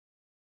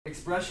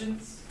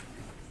expressions.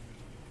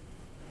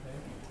 Okay.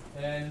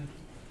 And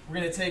we're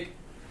going to take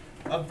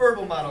a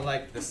verbal model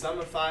like the sum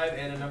of 5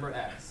 and a number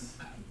x,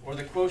 or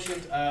the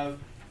quotient of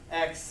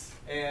x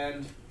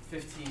and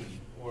 15,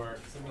 or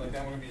something like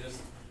that. We're going to be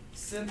just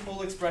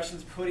simple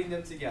expressions, putting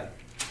them together.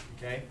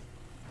 Okay.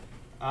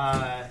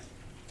 Now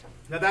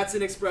that's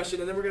an expression,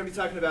 and then we're going to be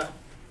talking about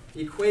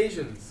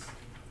equations.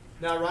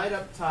 Now right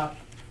up top,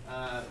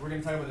 we're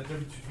going to talk about the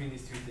difference between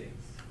these two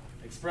things.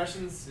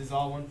 Expressions is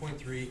all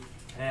 1.3,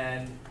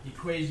 and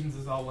equations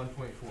is all 1.4.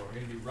 We're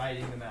going to be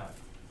writing them out.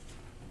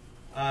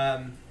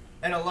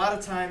 And a lot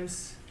of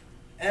times,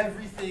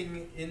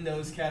 everything in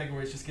those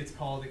categories just gets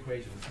called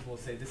equations. People will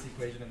say this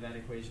equation and that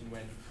equation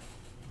when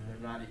they're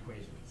not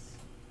equations.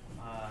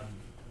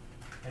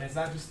 And it's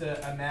not just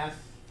a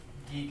math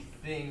geek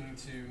thing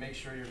to make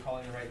sure you're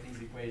calling the right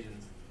things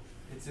equations.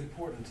 It's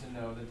important to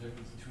know the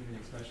difference between an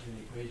expression and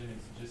an equation and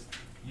to just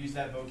use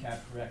that vocab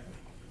correctly.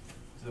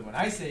 So that when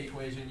I say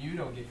equation, you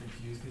don't get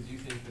confused because you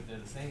think that they're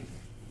the same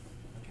thing.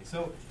 Okay,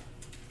 so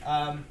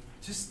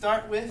just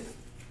start with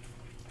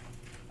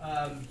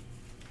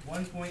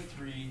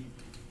 1.3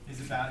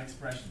 is about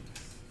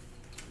expressions.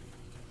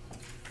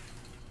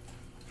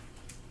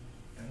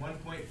 And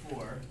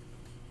 1.4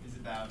 is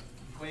about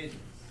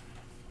equations.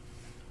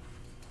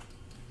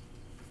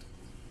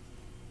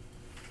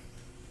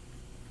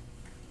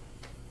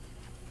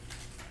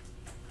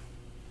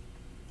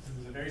 So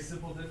there's a very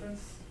simple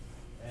difference,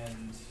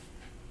 and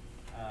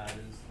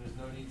there's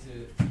no need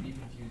to be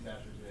confused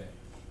after today.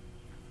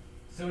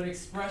 So an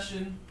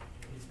expression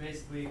is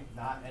basically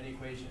not an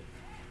equation.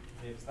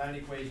 If it's not an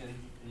equation, then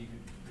you can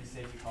be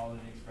safe to call it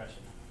an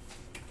expression.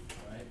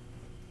 All right.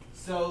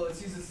 So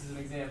let's use this as an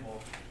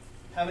example.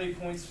 How many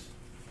points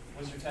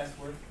was your test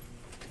worth?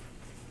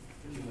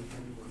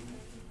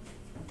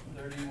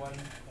 31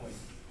 points.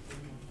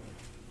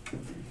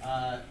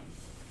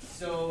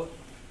 So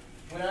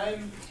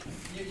when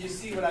you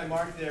see what I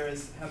marked there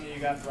is how many you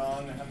got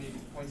wrong and how many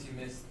points you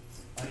missed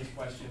on each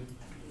question.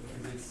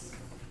 Because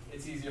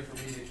it's easier for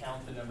me to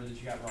count the number that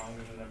you got wrong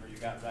than the number you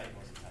got right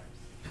most of the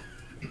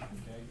times.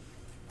 Okay.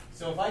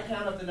 So if I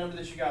count up the number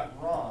that you got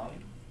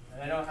wrong,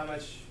 and I know how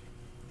much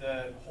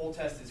the whole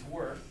test is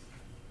worth,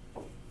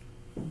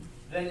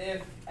 then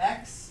if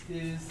x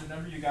is the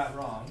number you got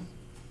wrong,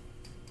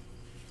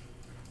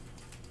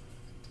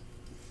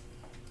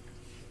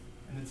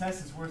 and the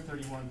test is worth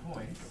 31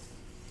 points,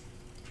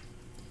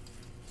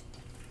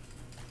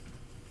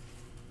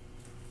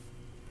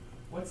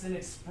 what's an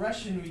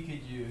expression we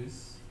could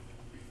use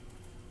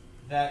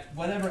that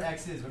whatever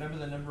x is, whatever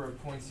the number of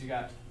points you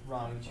got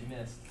wrong that you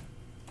missed,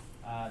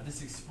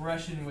 this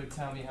expression would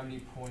tell me how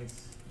many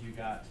points you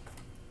got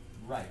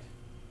right,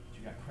 that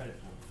you got credit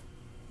for.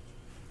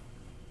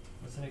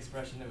 What's an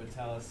expression that would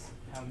tell us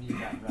how many you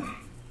got right?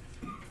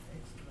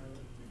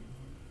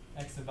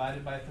 X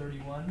divided by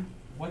 31.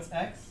 What's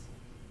x?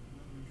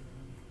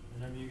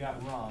 The number you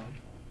got wrong.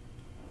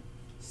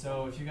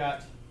 So if you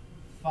got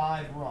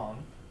 5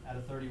 wrong out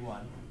of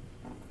 31,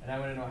 and I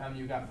want to know how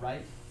many you got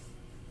right,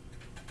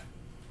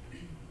 you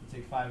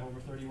take 5 over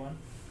 31?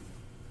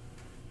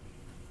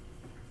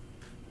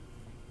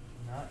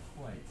 Not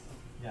quite.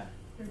 Yeah.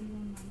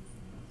 31 minus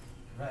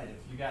Right.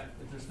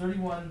 If there's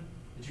 31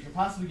 that you could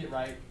possibly get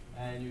right,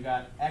 and you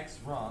got x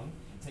wrong,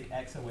 you take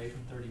x away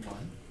from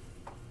 31,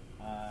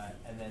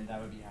 and then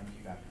that would be how many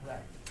you got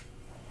correct.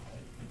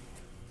 Right?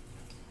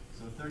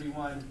 So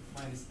 31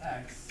 minus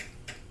x,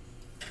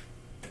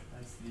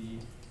 that's the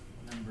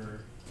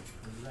number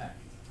correct.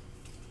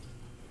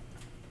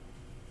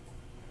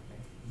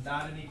 Okay.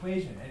 Not an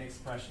equation, an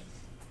expression.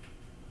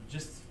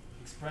 Just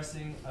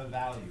expressing a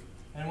value.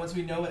 And once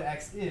we know what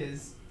x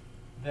is,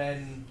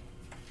 then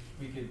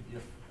we could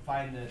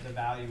find the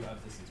value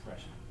of this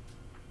expression.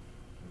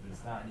 But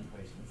it's not an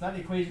equation. It's not an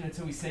equation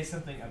until we say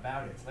something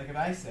about it. Like if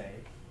I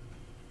say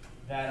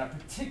that a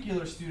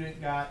particular student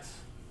got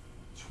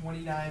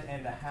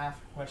 29.5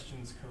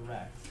 questions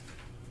correct,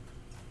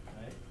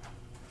 right?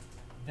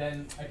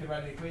 Then I could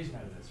write an equation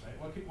out of this, right?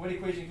 What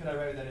equation could I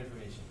write with that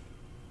information?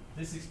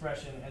 This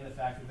expression and the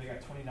fact that they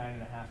got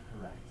 29.5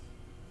 correct.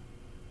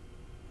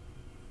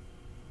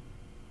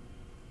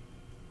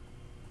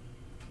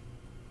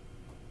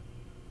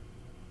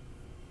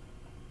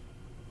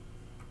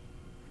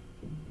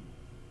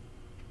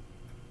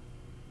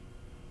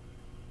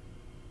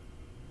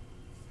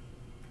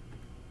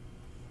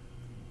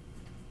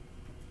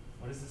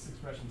 What does this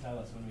expression tell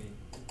us when we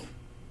do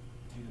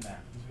the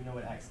math? Because we know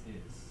what x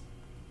is.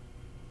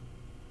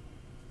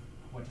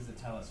 What does it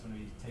tell us when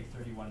we take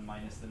 31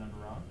 minus the number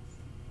wrong?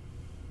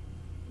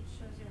 It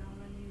shows you how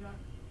many you got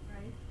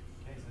right.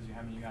 Okay, it says you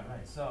how many you got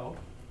right. So,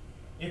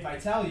 if I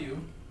tell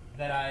you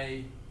that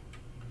I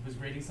was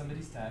grading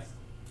somebody's test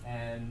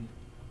and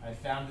I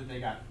found that they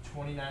got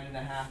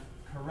 29.5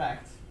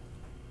 correct,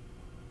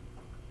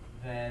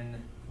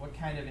 then what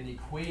kind of an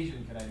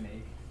equation could I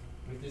make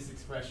with this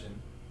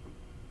expression?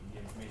 The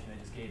information I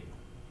just gave you.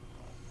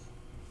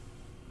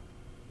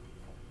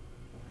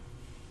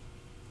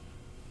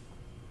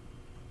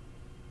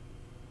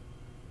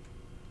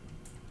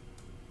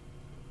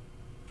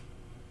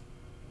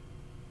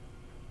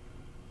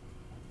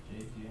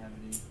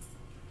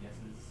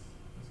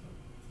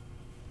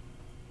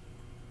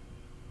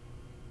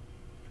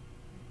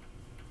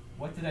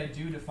 what did I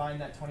do to find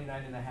that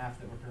 29 and a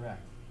half that were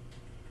correct?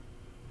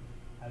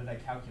 How did I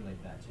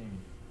calculate that, Jamie?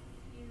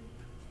 You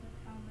took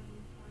how many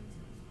points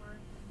it was worth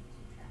and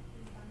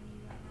subtracted how many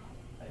you got wrong.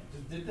 I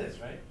just did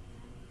this, right?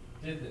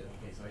 Did this.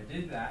 Okay, so I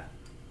did that.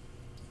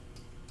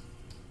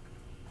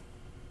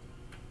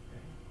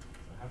 Okay.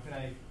 So how can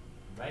I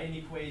write an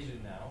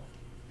equation now,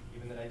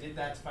 given that I did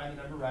that to find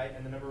the number right,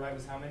 and the number right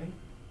was how many?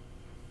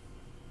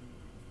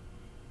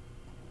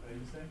 What did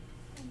you say?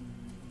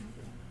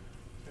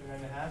 29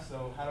 and a half.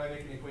 So how do I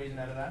make an equation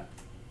out of that?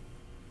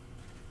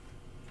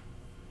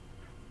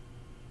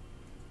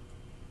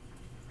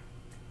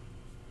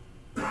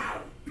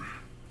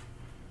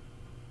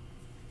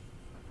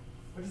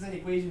 What does that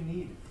equation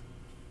need?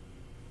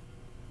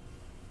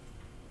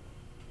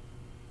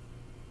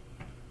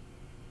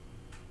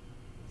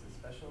 It's a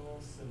special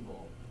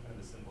symbol. What kind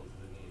of symbols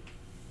does it need?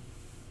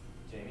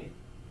 Jamie?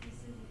 This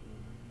is an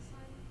equal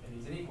sign. It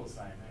needs an equal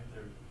sign, right?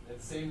 They're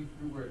the same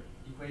root word.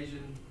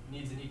 Equation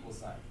needs an equal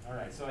sign. All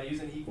right, so I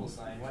use an equal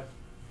sign. What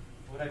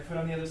would I put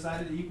on the other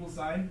side of the equal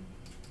sign?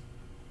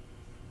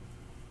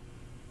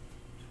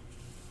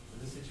 For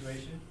this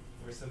situation,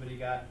 where somebody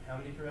got how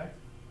many correct?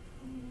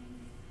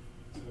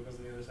 So what goes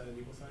to the other side of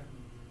the equal sign?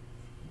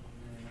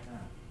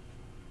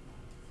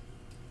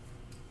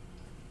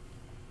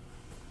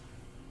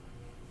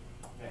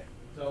 Okay,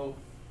 so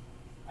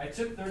I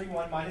took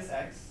 31 minus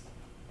x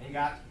and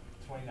got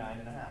 29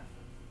 and a half.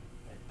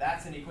 Okay,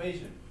 that's an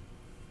equation.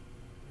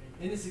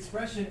 In this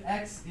expression,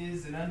 x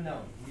is an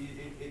unknown.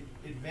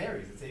 It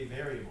varies. It's a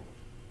variable.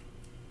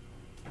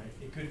 Right?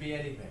 It could be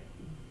anything.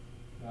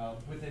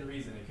 Well, within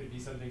reason. It could be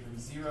something from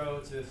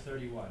 0 to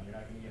 31. You're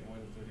not going to get more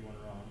than 31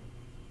 wrong.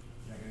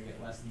 You're not going to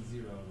get less than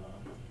 0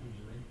 wrong,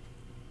 usually.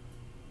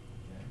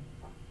 Okay.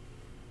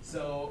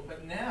 So,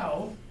 but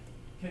now,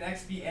 can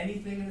x be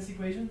anything in this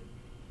equation?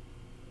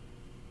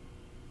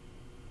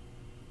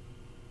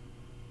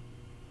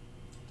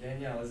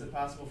 Danielle, is it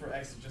possible for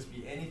x to just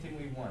be anything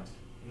we want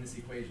in this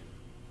equation?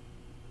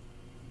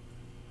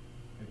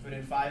 We put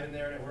in 5 in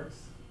there and it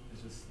works?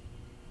 It's just,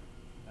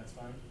 that's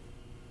fine?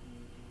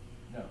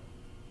 No.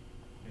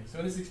 Okay, so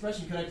in this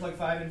expression, could I plug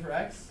 5 in for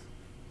x?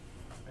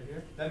 Right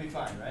here? That'd be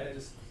fine, right? I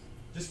just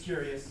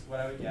curious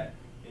what I would get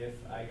if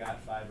I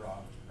got 5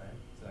 wrong, right?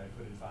 So I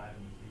put in 5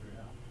 and figure it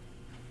out.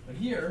 But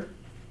here,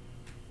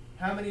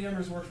 how many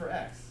numbers work for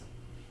x?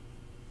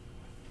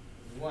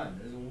 1.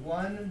 There's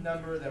one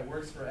number that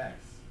works for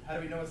x. How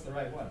do we know it's the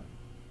right one?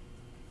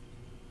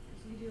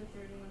 So you do a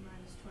 31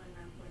 minus 29.5.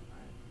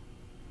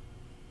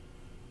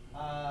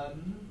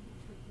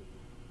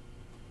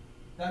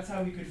 That's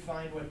how we could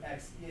find what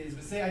x is.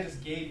 But say I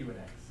just gave you an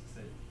x.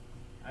 Say,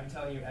 I'm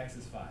telling you x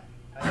is 5.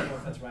 How do you know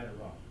if that's right or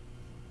wrong?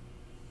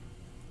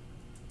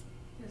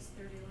 Because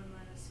 31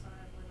 minus 5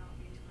 would not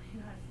be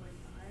 29.5.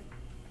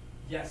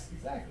 Yes,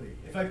 exactly.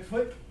 If I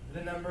put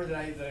the number that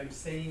I'm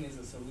saying is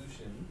a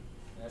solution,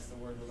 and that's the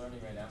word we're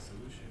learning right now,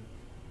 solution.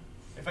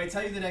 If I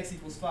tell you that x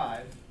equals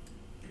 5,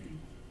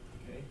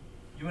 okay,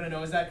 you want to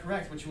know, is that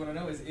correct? What you want to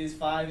know is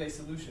 5 a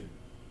solution?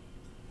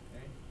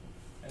 Okay?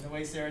 And the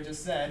way Sarah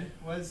just said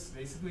was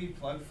basically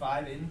plug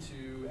 5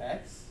 into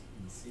x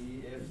and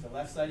see if the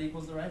left side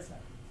equals the right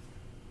side.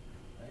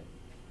 Right?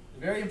 The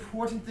very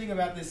important thing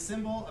about this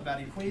symbol,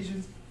 about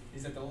equations,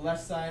 is that the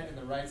left side and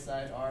the right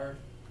side are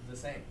the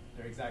same.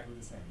 They're exactly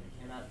the same. They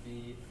cannot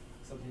be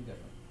something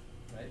different.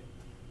 Right?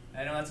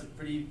 I know that's a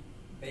pretty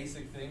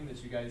basic thing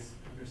that you guys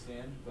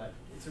understand, but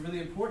it's a really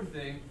important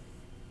thing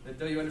that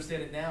though you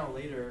understand it now,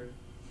 later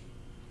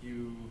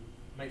you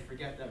might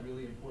forget that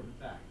really important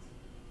fact.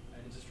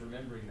 And just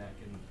remembering that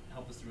can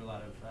help us through a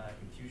lot of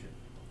confusion.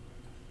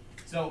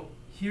 So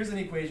here's an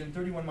equation,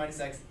 31 minus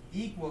x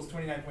equals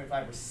 29.5.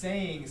 We're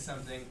saying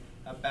something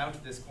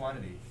about this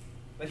quantity.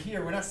 But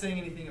here, we're not saying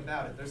anything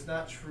about it. There's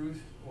not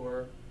truth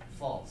or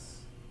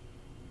false.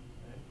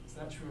 Right? It's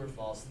not true or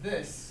false.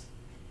 This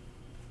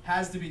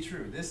has to be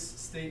true. This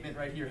statement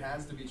right here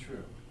has to be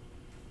true.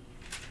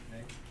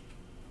 Okay?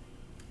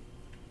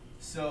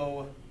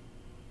 So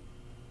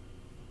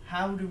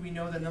how do we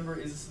know that number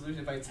is a solution?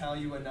 If I tell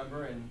you a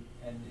number and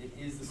it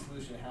is the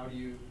solution, how do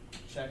you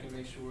check and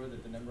make sure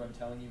that the number I'm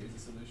telling you is a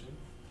solution?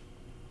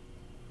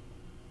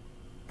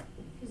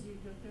 Because you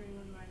go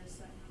 31 minus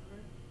that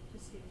number to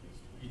see if there's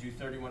 20. You do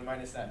 31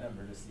 minus that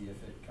number to see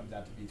if it comes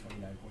out to be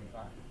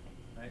 29.5,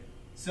 right?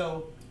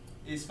 So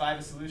is 5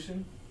 a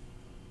solution?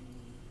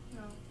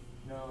 No.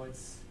 No,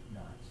 it's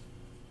not.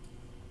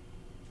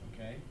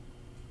 Okay.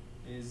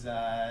 Is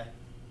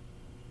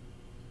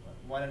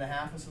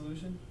 1.5 a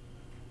solution?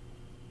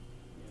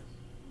 Yes.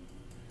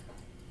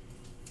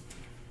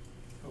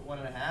 Put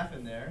 1.5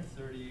 in there.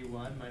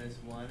 31 minus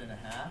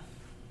 1.5.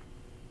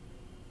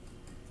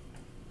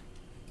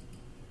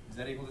 Is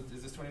that equal to,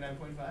 is this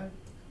 29.5?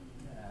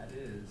 Yeah, it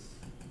is.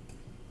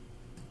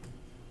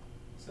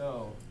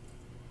 So,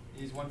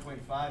 is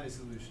 1.5 a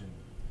solution?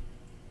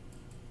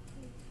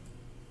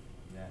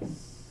 Yes, it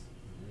is.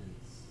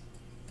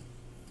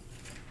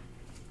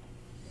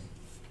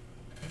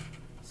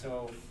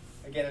 So,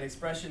 again, an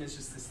expression is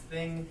just this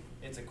thing,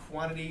 it's a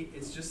quantity,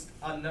 it's just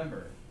a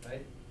number,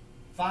 right?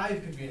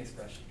 5 could be an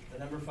expression. The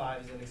number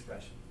 5 is an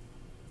expression.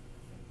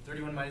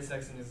 31 minus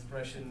x is an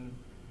expression.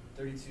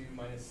 32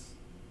 minus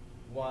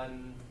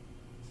 1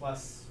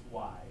 plus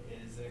y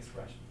is an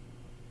expression.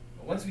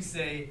 But once we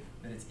say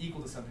that it's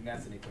equal to something,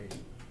 that's an equation.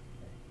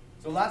 Okay.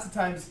 So lots of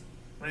times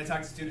when I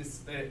talk to students,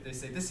 they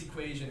say, this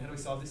equation, how do we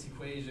solve this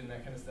equation,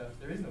 that kind of stuff.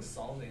 There is no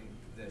solving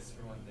this,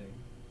 for one thing.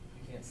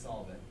 You can't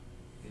solve it.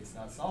 It's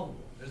not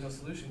solvable. There's no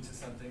solution to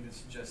something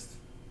that's just,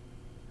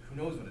 who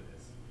knows what it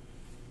is.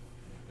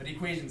 But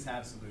equations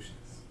have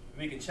solutions.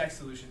 We can check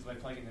solutions by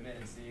plugging them in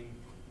and seeing,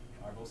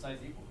 are both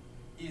sides equal?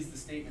 Is the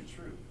statement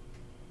true?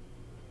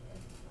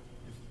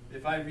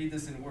 If I read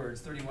this in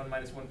words, 31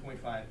 minus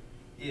 1.5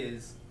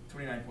 is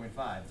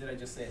 29.5. Did I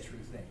just say a true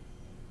thing?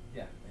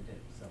 Yeah, I did.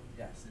 So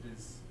yes, it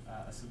is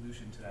a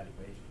solution to that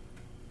equation.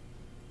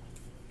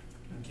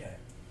 Okay.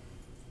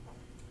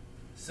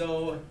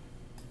 So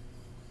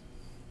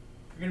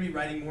we're going to be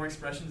writing more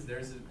expressions.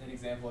 There's an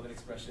example of an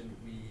expression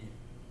we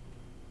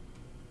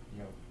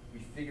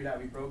figured out.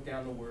 We broke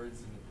down the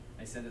words, and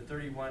I said that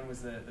 31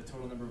 was the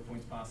total number of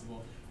points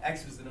possible.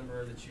 X was the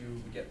number that you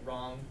would get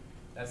wrong.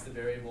 That's the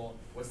variable.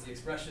 What's the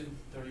expression?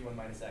 31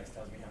 minus x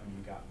tells me how many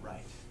you got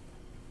right.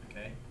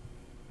 Okay.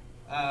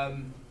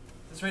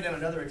 Let's write down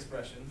another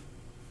expression.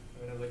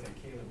 I'm going to look at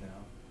Caleb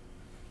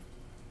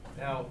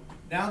now.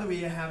 Now that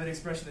we have an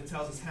expression that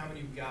tells us how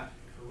many we got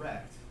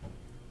correct,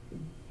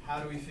 how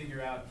do we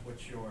figure out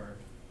what your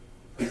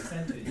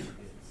percentage is?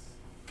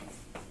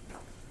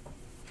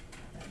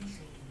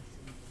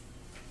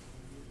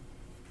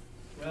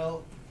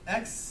 Well,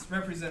 x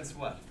represents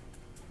what?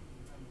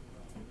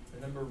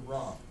 The number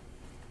wrong.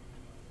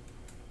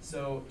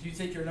 So do you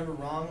take your number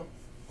wrong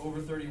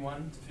over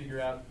 31 to figure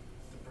out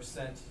the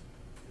percent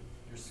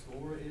your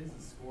score is,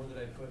 the score that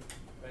I put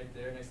right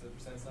there next to the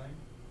percent sign?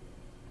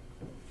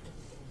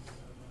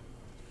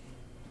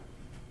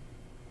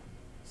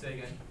 Say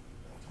again.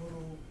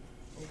 Total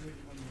over the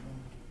number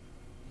wrong.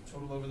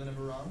 Total over the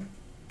number wrong?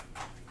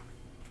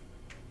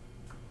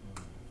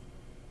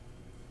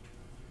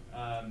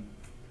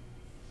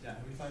 Yeah, how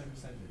do we find a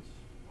percentage?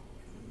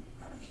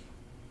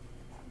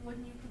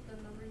 Wouldn't you put the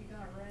number you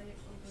got right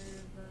over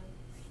the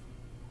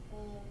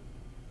whole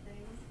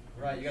thing?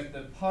 Right, you got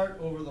the part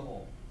over the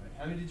whole. Right?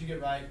 How many did you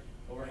get right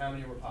over how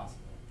many were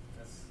possible?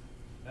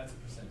 That's a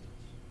percentage.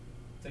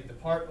 Take the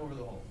part over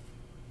the whole.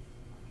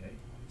 Okay.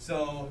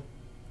 So,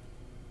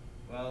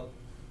 well,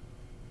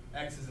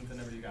 x isn't the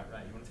number you got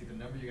right. You want to take the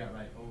number you got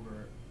right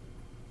over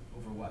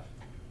what?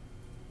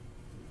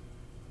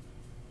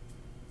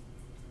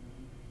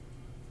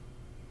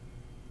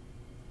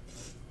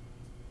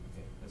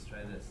 Okay, let's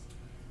try this.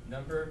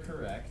 Number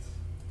correct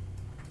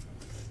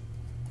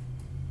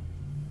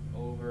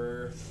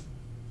over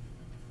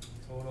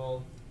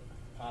total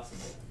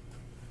possible.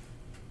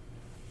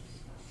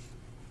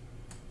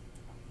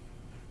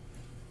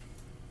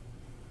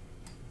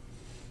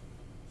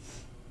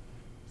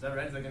 Is that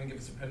right? Is that going to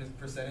give us a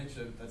percentage?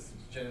 That's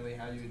generally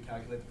how you would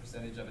calculate the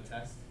percentage of a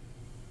test.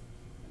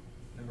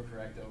 Number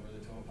correct over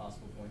the total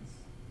possible points.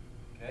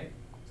 Okay?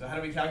 So how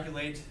do we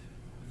calculate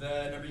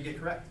the number you get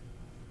correct?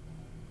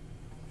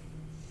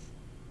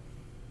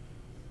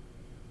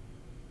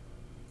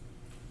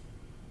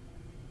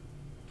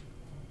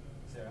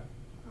 Sarah?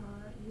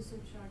 You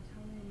subtract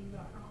how many you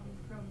got wrong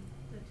from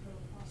the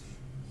total possible.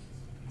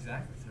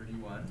 Exactly.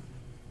 31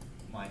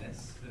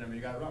 minus the number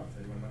you got wrong.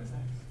 31 minus x.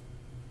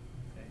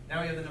 Okay.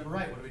 Now we have the number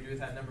right. What do we do with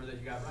that number that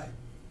you got right?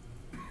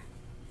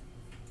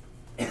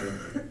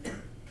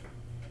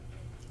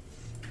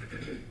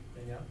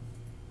 Danielle?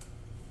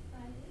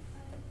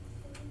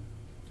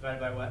 Divided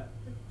by what?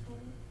 The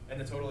total. And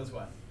the total is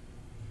what?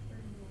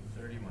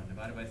 31. 31.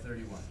 Divided by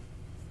 31.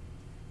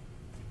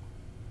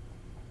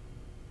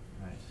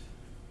 Right.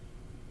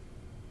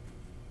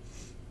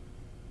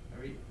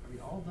 Are we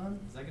all done?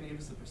 Is that going to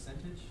give us the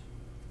percentage?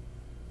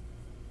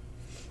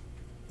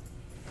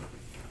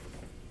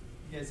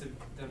 You guys have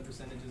done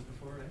percentages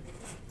before, right?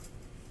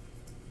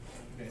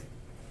 Okay.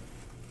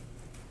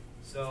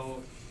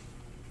 So,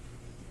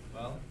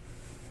 well,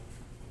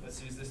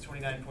 let's use this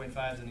 29.5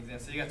 as an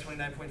example. So you got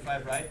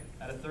 29.5 right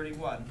out of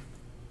 31.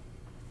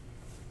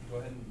 Go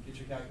ahead and get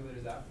your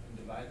calculators out and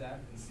divide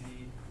that and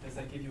see, does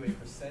that give you a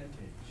percentage?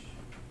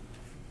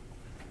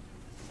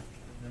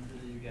 The number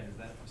that you get, is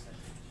that a percentage?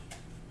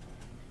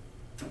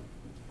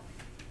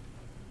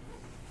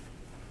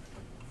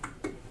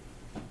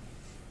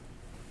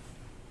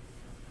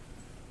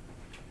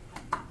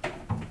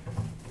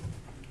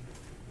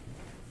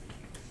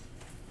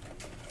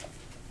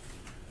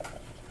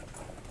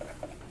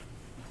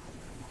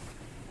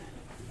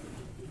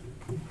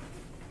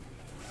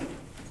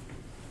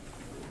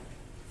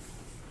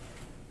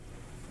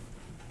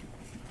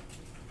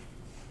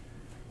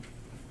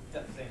 Yeah,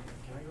 same.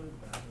 Can I go to the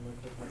bathroom real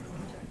quick? My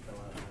jack fell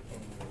out and I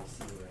can't really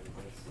see where it is.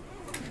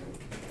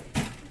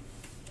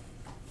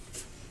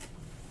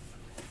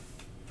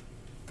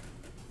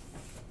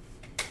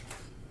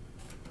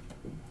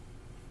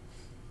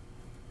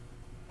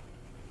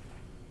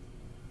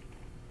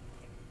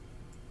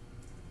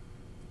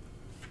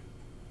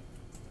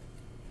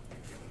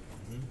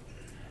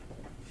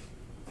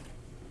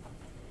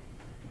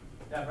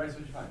 Yeah, Bryce,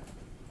 what'd you find?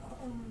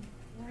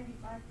 95%,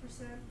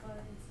 but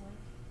it's like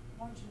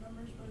a bunch of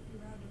numbers, but if you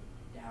round it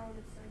down,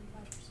 it's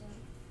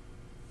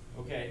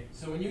 95%. Okay,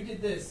 so when you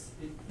did this,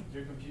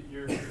 your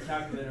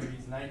calculator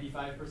reads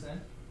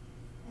 95%?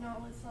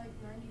 No, it's like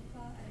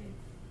 95,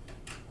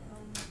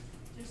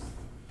 just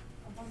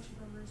a bunch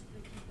of numbers,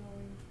 but they keep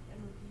going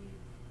and repeat.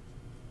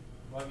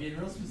 Well, I'm being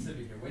real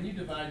specific here. When you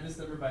divide this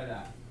number by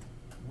that,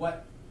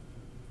 what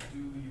do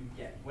you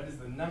get? What is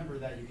the number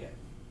that you get?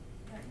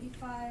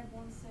 95,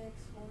 16,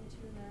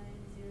 129,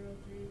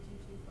 03,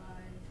 225,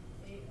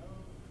 80,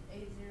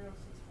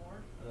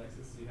 8064.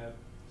 Alexis, do you have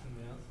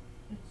something else?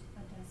 It's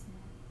a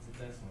decimal. It's a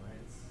decimal,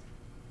 right?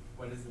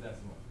 What is the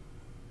decimal?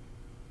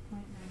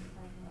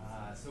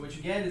 0.95. So what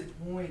you get is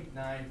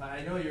 0.95.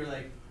 I know you're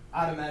like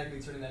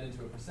automatically turning that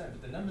into a percent,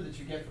 but the number that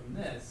you get from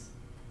this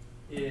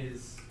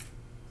is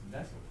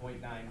decimal,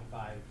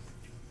 0.95,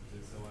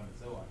 and so on and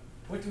so on.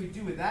 What do we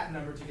do with that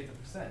number to get the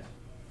percent?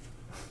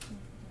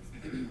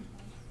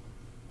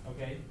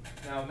 Okay,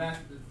 now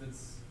math,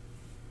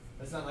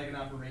 that's not like an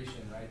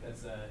operation, right?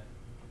 That's a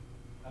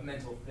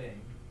mental thing.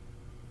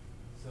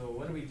 So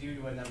what do we do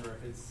to a number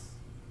if it's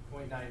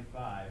 0.95 and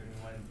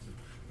we want to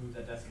move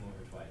that decimal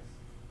over twice?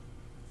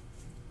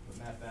 What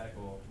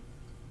mathematical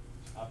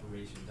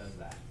operation does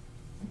that?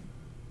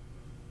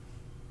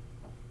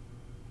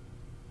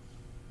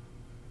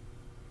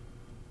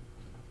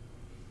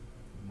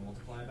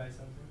 Multiply by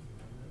something?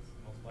 Remember this?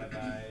 Multiply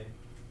by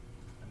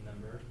a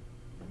number,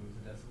 move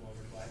the decimal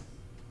over twice.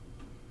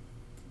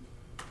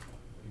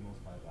 What do you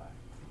multiply by?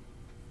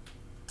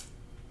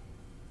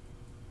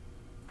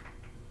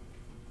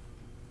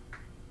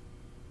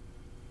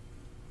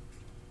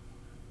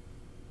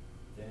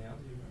 Danielle,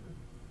 do you remember?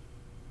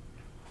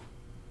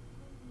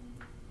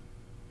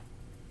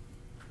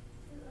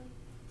 Is it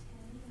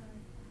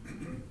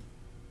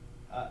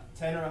like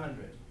 10 or 10 or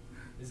 100.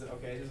 Is it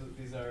okay?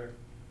 These are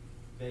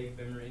vague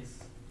memories.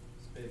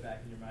 Spit it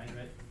back in your mind,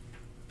 right?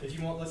 If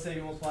you want, let's say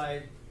you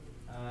multiply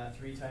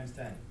 3 times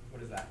 10.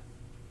 What is that?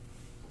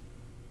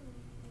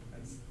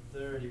 That's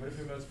 30. What if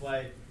we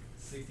multiply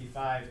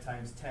 65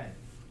 times 10?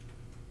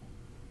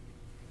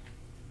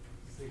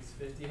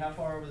 650. How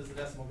far over is the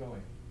decimal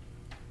going?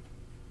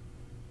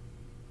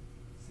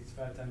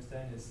 65 times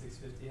 10 is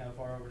 650. How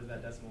far over did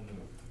that decimal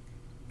move?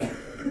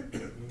 You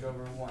can go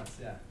over it once,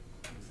 yeah.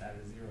 Just add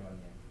a 0 on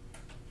the end.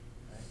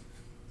 Right?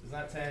 So it's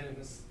not 10, it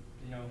was,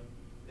 you know,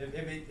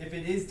 if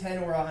it is 10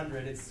 or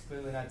 100, it's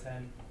clearly not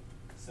 10.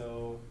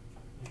 So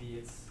maybe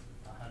it's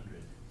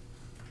 100.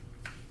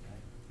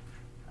 Right?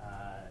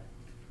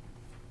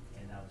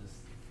 And I'll just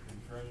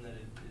confirm that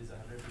it is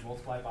 100. You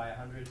multiply by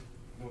 100,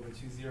 you move over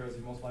 2 zeros,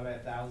 you multiply by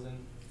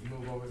 1,000, you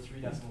move over 3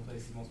 decimal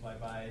places, you multiply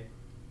by,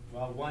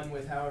 well, 1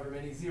 with however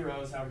many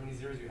zeros you have,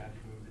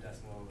 you move the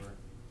decimal over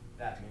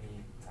that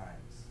many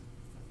times.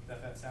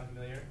 Does that sound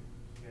familiar?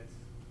 You guys,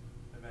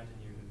 I imagine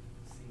you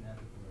have seen that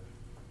before.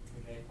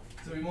 Okay,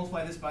 so we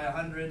multiply this by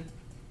 100.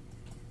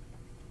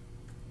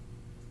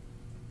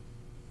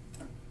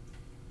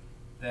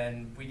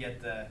 Then we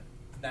get the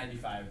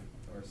 95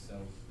 or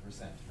so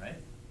percent, right?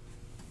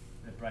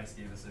 That Bryce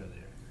gave us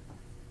earlier.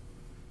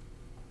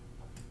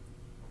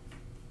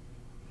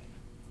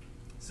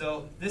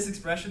 So this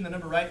expression, the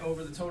number right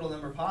over the total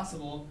number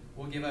possible,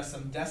 will give us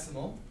some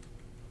decimal.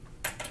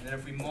 And then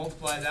if we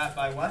multiply that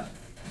by what?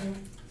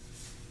 Let's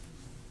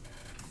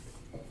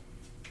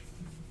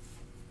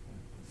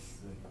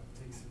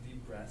take some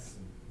deep breaths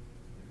and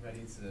get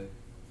ready to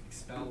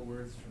expel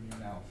words from your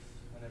mouth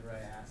whenever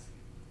I ask.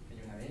 And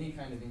you have any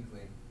kind of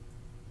inkling.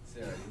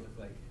 Sarah, you look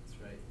like it's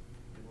right.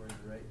 Your words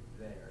are right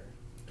there,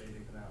 ready to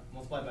come out.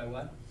 Multiply by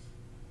what?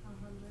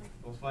 100.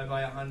 Multiply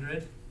by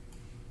 100.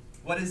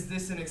 What is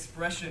this an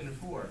expression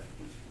for?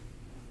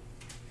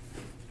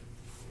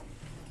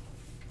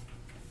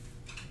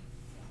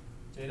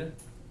 Jada?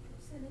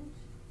 Percentage?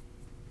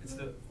 It's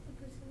The percentage?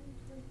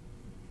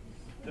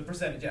 the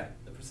percentage, yeah.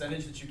 The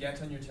percentage that you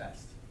get on your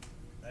test.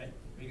 Right?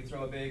 You can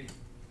throw a big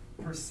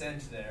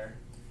percent there.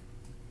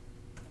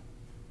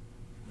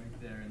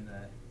 Right there in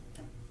the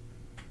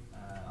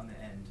on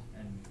the end,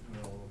 and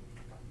we'll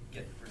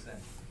get the percent.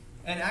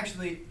 And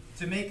actually,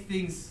 to make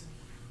things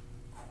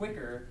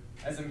quicker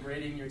as I'm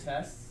grading your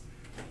tests,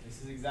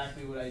 this is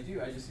exactly what I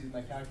do. I just use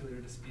my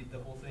calculator to speed the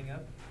whole thing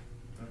up.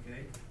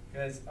 Okay?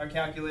 Because our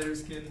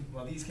calculators can,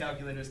 well, these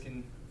calculators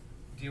can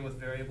deal with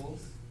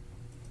variables.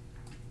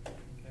 Okay,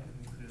 let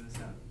me clear this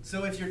out.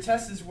 So if your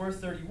test is worth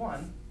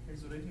 31,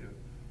 here's what I do.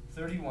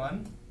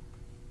 31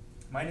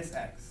 minus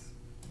x.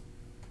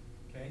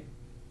 Okay?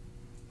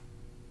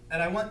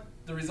 And I want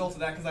the result of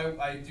that because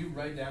I do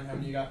write down how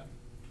many you got,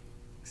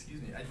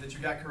 that you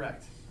got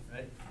correct.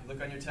 Right? You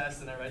look on your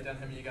test and I write down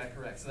how many you got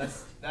correct. So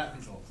that's that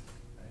result.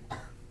 Right?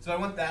 So I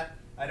want that.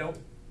 I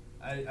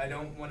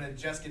don't want to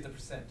just get the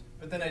percent.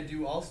 But then I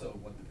do also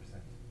want the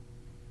percent.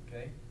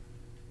 Okay?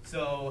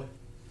 So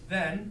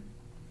then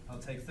I'll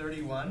take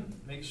 31,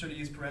 make sure to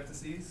use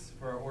parentheses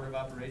for our order of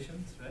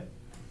operations, right?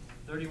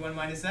 31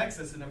 minus x,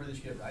 that's the number that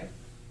you get right.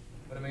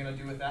 What am I going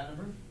to do with that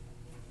number?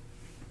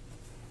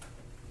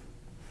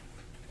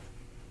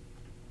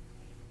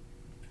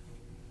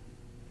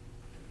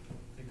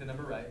 the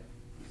number right.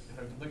 If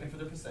I'm looking for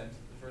the percent,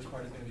 the first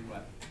part is going to be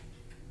what?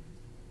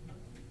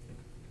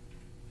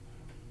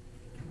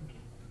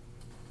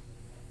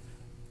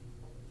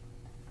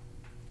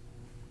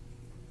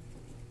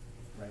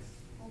 Right.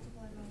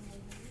 Multiply by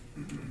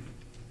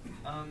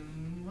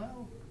 100.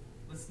 Well,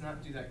 let's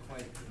not do that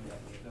quite yet,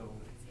 though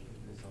the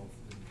result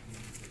would be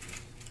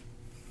different.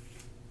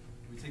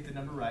 We take the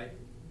number right,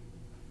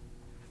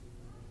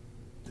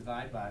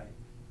 divide by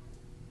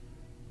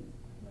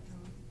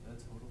the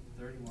total,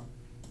 31,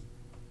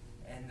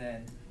 and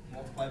then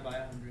multiply by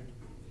 100.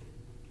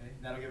 Okay,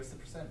 that'll give us the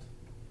percent.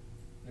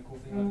 And the cool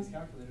thing about these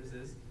calculators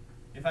is,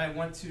 if I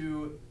want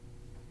to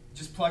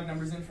just plug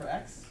numbers in for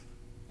x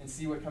and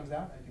see what comes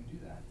out, I can do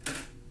that.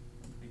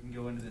 We can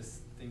go into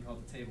this thing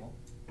called the table.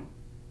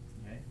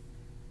 Okay,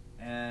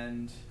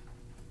 and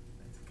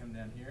let's come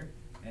down here.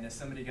 And if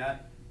somebody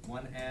got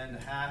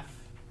 1.5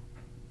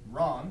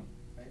 wrong,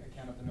 right? I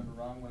count up the number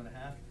wrong,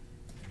 1.5,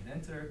 and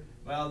enter.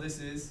 Well, this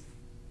is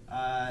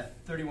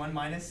 31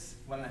 minus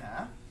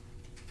 1.5,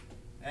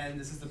 and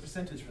this is the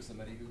percentage for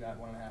somebody who got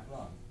 1.5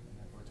 wrong, and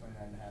therefore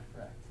 29.5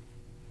 correct.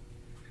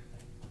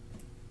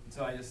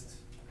 So I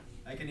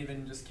can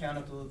even just count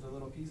up the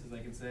little pieces. I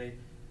can say,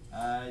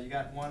 you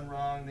got 1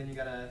 wrong, then you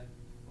got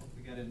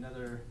we got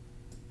another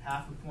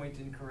 0.5 point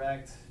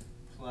incorrect,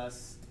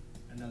 plus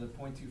another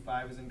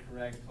 0.25 was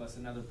incorrect, plus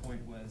another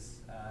point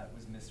was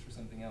missed for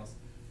something else.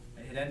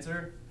 I hit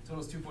enter,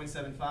 total is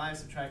 2.75,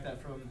 subtract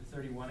that from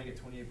 31, I get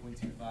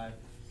 28.25,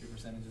 your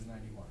percentage is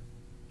 91.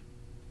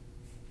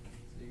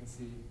 So you can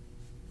see,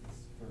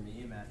 for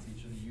me, a math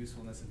teacher, the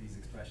usefulness of these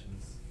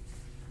expressions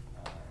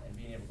and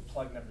being able to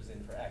plug numbers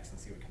in for x and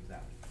see what comes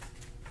out.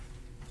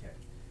 Okay,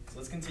 so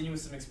let's continue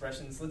with some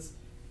expressions. Let's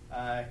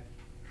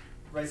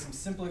write some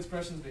simple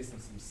expressions based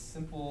on some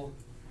simple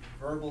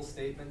verbal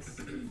statements.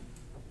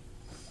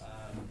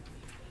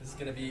 This is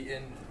going to be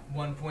in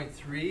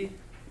 1.3.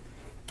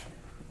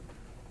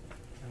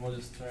 And we'll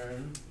just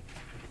turn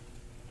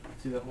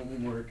to the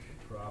homework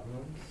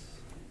problems.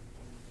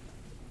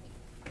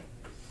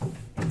 Okay.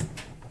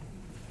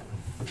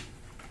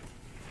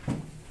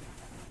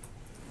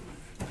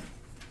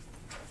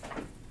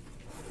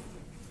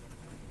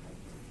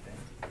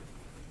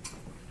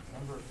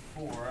 Number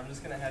 4, I'm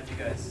just going to have you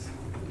guys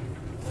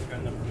look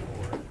on number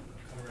 4.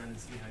 Come around and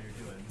see how you're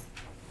doing.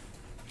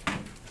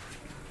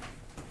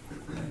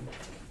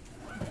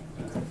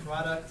 That's a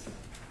product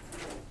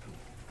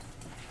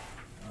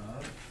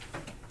of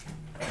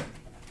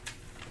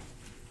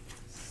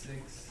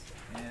 6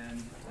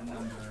 and a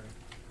number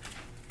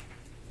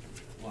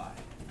y.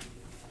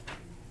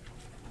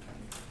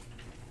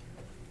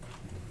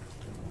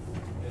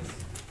 You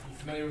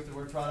familiar with the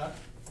word product?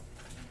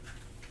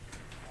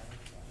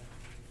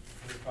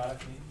 What does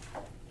product mean?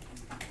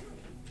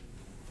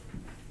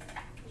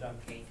 John?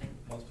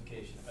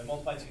 Multiplication. If I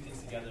multiply two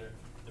things together,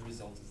 the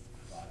result is the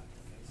product.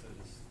 Okay, so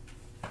just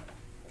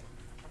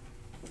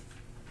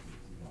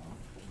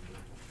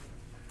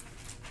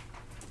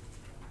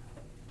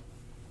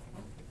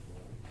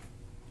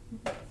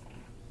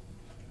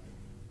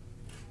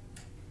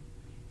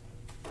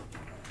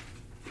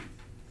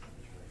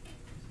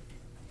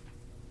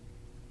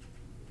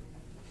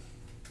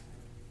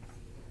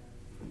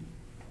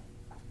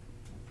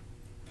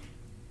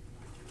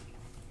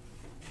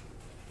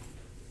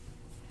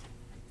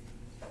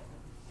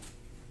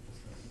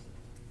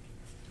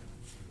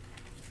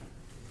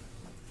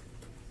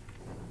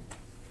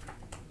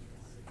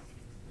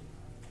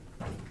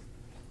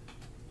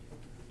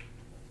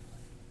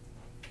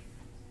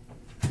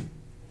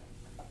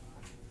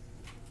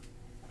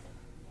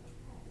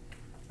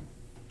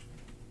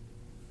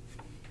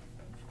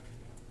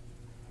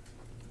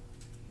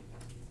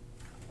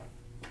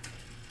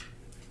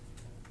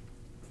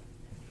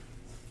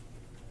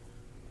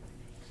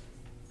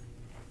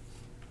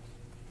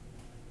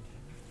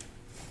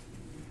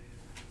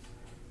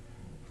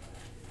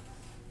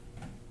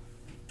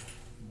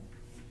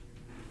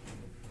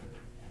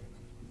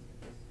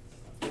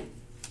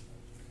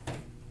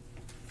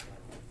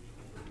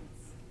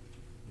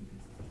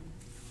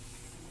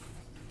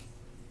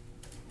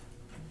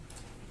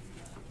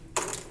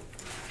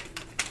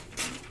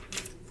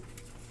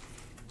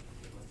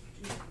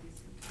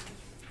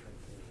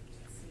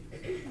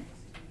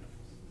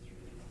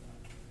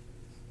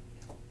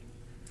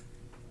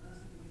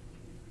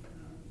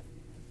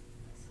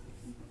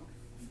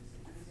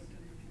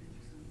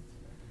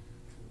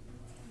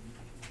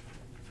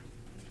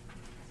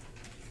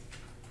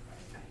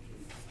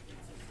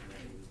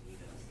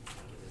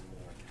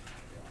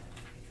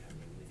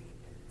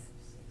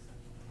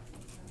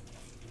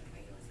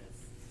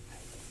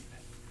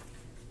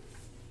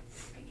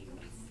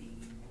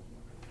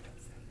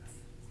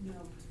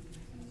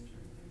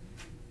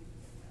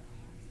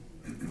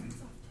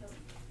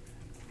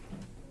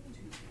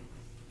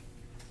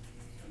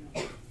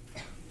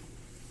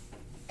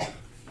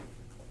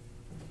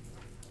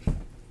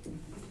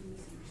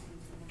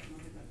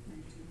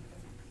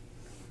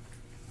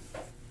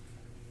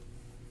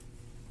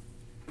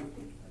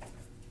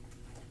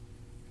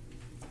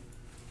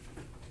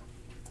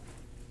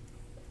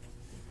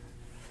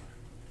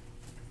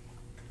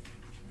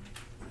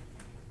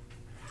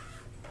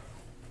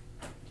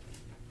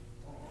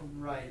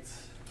right.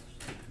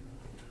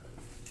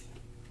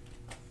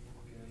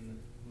 Looking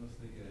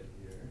mostly good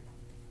here.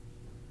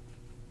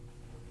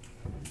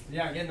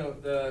 Yeah, again,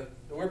 the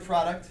word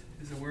product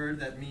is a word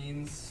that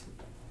means,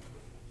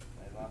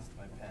 I lost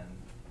my pen.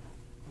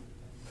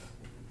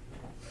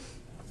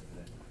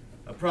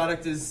 A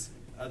product is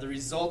the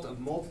result of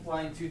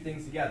multiplying two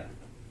things together.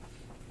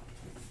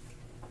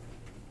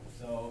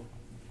 So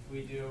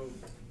we do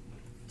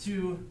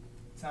 2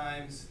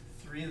 times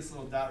 3, this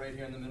little dot right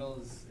here in the middle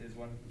is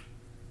one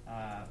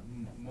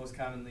most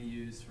commonly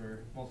used for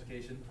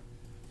multiplication.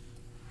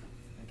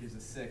 That gives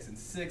us 6, and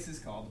 6 is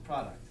called the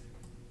product.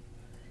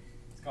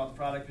 It's called the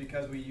product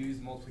because we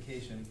use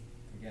multiplication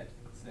to get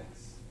 6.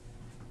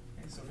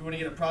 Okay, so if we want to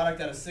get a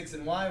product out of 6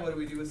 and y, what do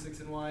we do with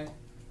 6 and y?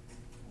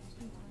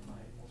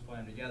 Multiply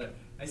them together.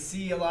 I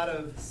see a lot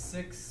of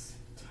 6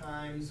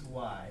 times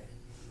y.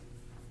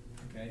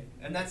 Okay,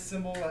 and that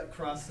symbol, that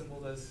cross symbol,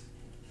 does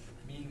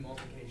mean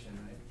multiplication,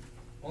 right?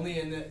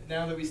 Only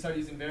now that we start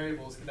using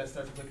variables, could that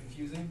start to look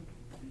confusing?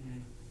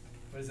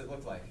 What does it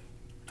look like?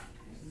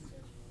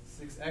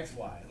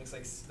 6xy. It looks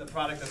like the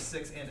product of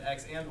 6 and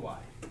x and y.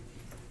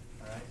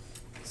 All right.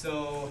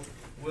 So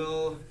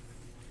we'll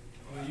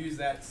use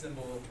that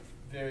symbol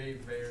very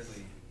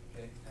rarely.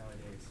 Okay,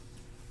 nowadays.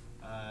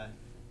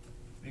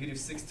 We could do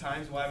 6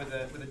 times y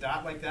with a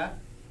dot like that.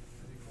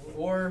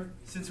 Or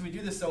since we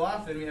do this so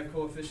often, we have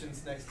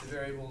coefficients next to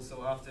variables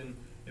so often.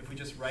 If we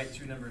just write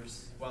 2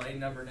 numbers, while a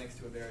number next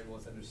to a variable,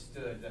 it's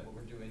understood that what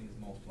we're doing is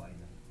multiplying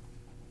them.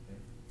 Okay?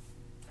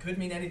 Could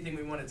mean anything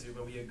we wanted to,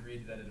 but we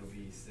agreed that it'll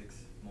be 6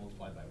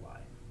 multiplied by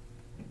y.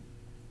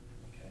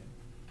 Okay.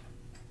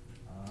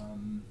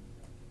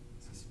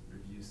 Let's just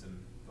review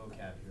some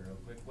vocab here real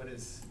quick. What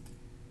is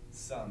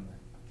sum?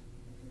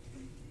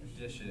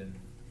 Addition.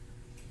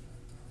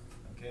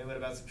 Okay, what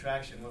about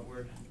subtraction? What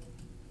word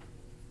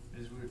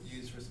is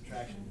used for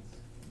subtraction?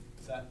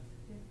 Is that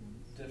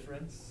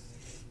difference?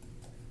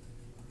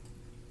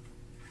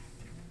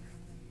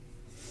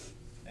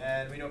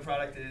 And we know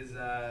product is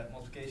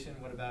multiplication.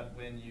 What about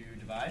when you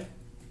divide?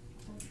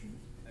 Quotient.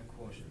 A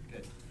quotient.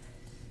 Good.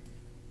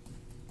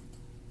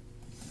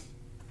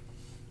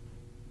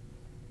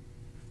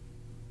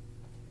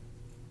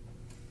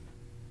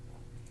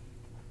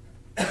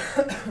 Let's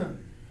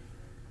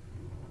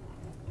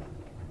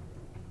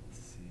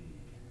see.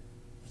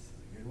 This is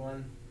a good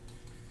one.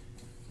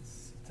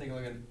 Let's take a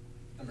look at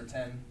number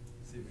 10.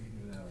 See if we can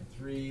do that one.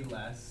 3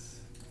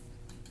 less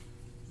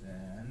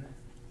than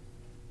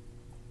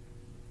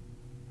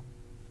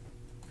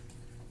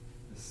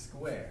the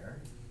square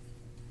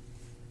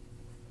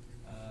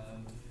of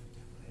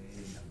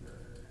a number.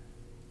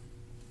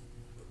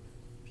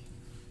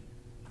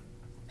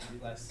 3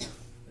 less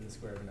than the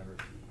square of a number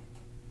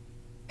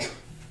p.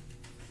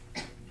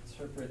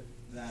 Interpret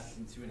that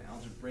into an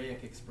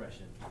algebraic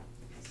expression.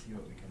 Let's see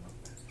what we come up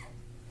with.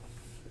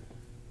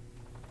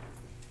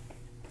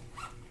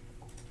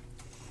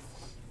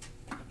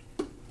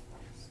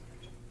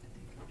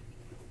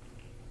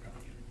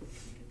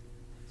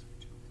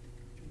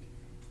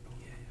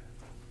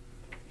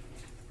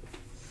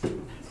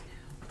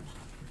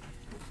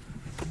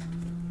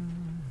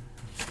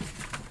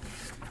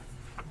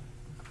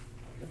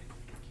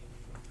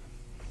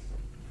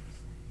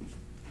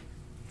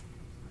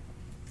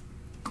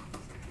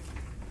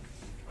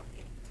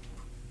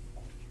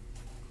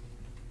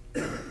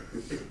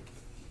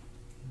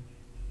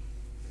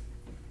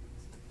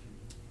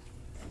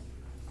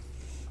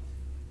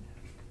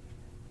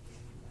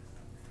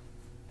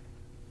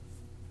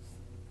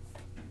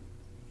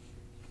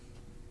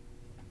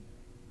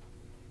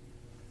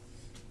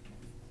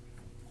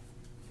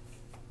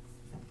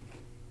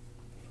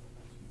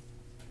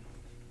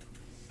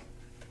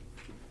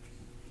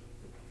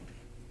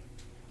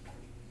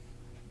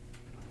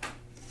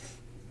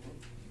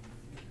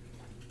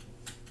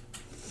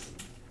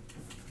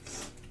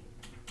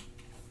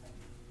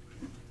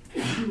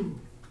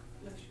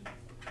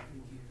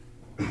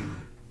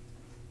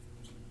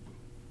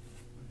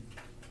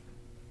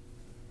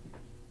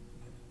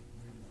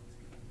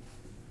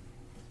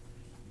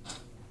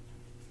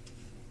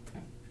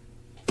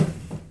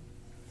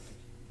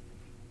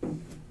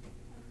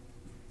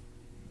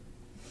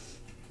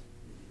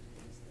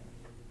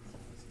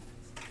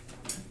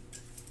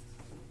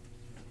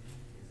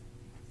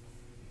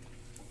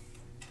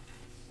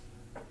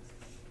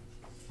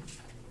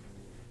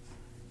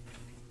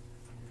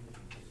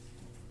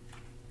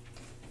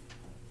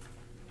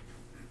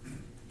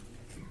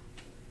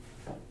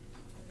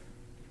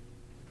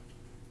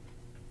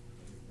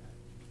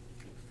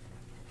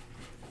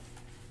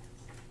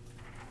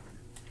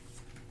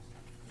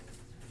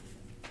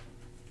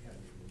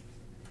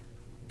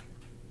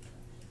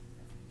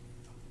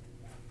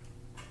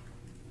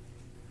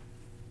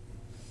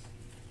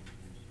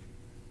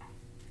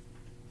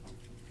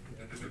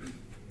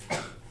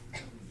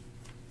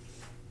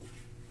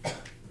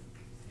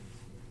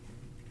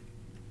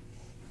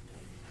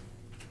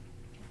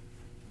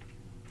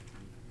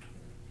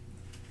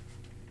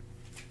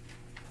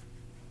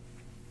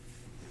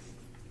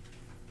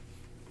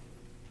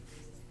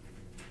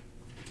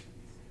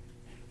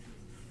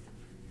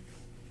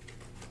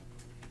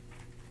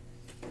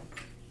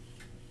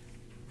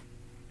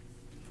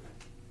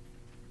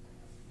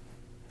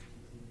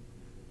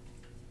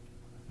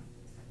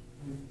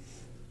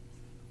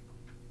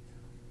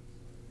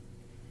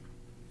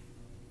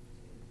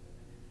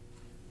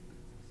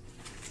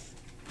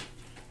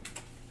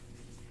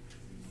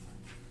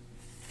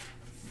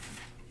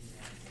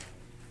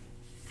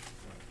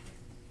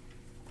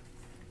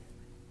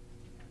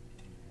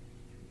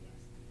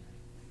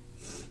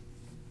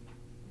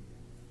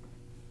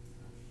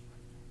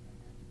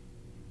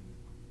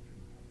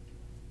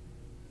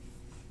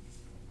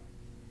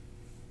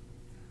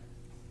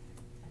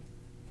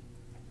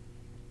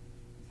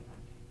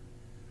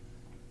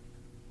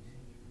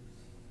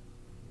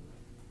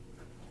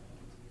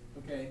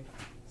 Okay,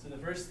 so the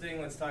first thing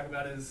let's talk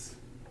about is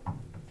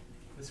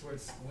this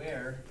word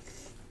square.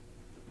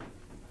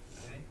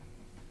 Okay.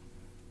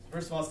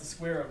 First of all, it's the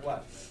square of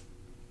what?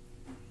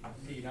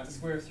 P, not the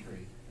square of 3.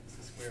 It's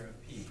the square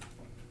of P.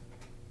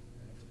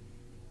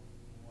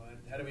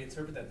 How do we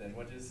interpret that then?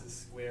 What is the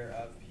square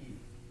of P?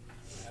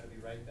 How do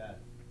we write that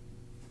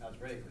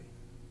algebraically?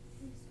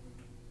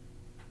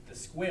 The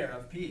square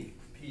of P,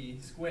 P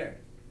squared.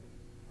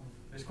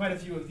 There's quite a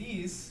few of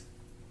these,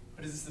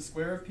 but is this the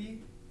square of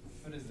P?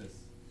 What is this?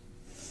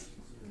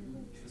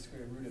 The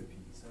square root of P.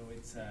 So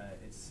it's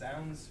it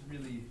sounds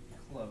really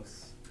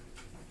close.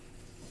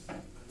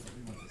 But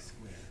we want the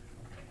square.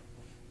 Okay.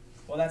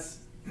 Well, that's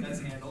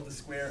handled, the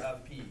square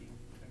of P.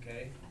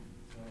 Okay?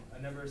 So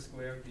a number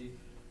square of P.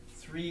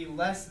 3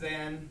 less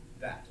than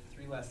that.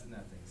 3 less than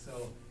that thing.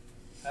 So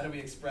how do we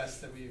express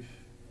that we've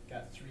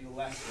got 3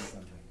 less than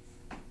something?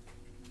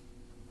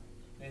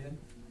 Nathan?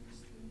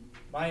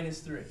 Minus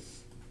 3.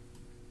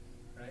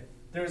 Right?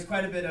 There was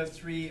quite a bit of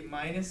 3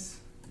 minus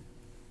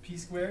P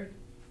squared.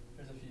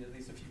 There's at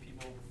least a few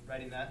people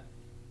writing that.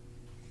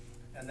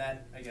 And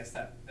that, I guess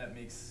that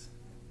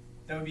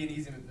would be an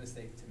easy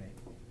mistake to make.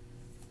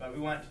 But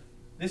we want,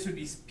 this would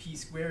be P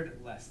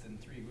squared less than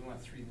 3. We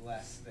want 3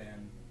 less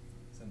than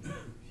something.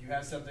 If you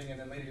have something and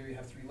then later you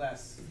have 3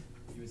 less,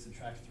 you would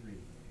subtract 3. You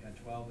had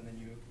 12 and then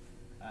you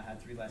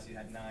had 3 less, you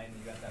had 9, and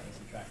you got that by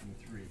subtracting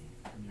 3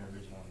 from your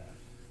original amount.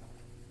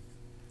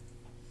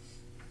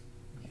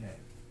 Okay.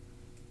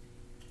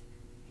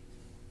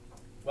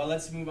 Well,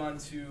 let's move on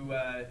to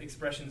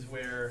expressions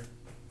where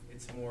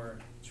it's more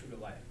true to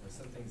life, where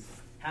something's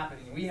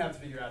happening, and we have to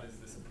figure out, is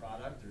this a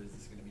product, or is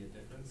this going to be a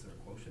difference, or a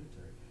quotient,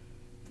 or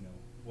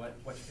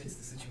what fits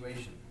the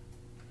situation.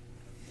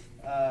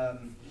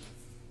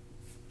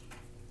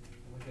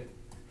 Look at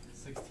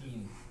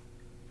 16.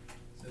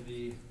 So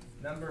the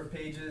number of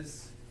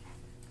pages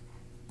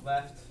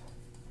left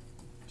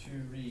to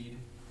read,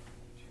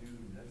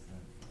 that's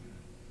not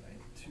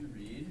right, to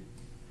read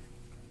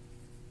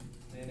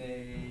in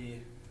a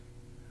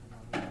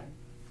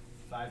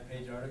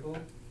 5-page article.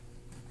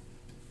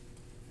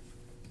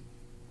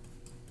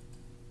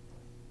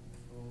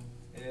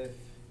 If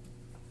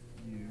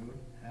you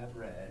have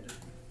read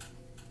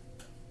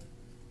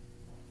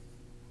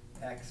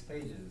X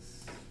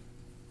pages.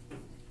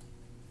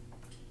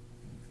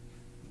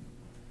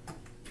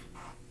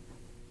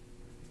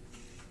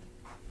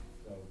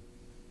 So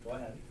go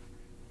ahead,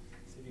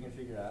 see if you can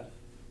figure out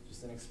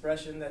just an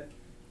expression that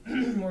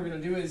what we're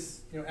going to do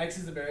is, X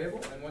is a variable,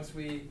 and once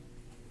we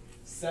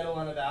settle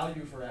on a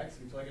value for X,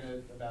 we plug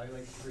in a value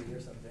like 3 or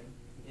something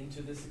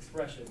into this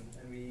expression,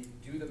 and we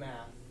do the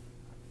math.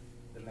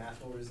 The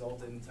math will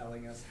result in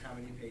telling us how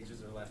many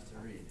pages are left to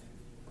read.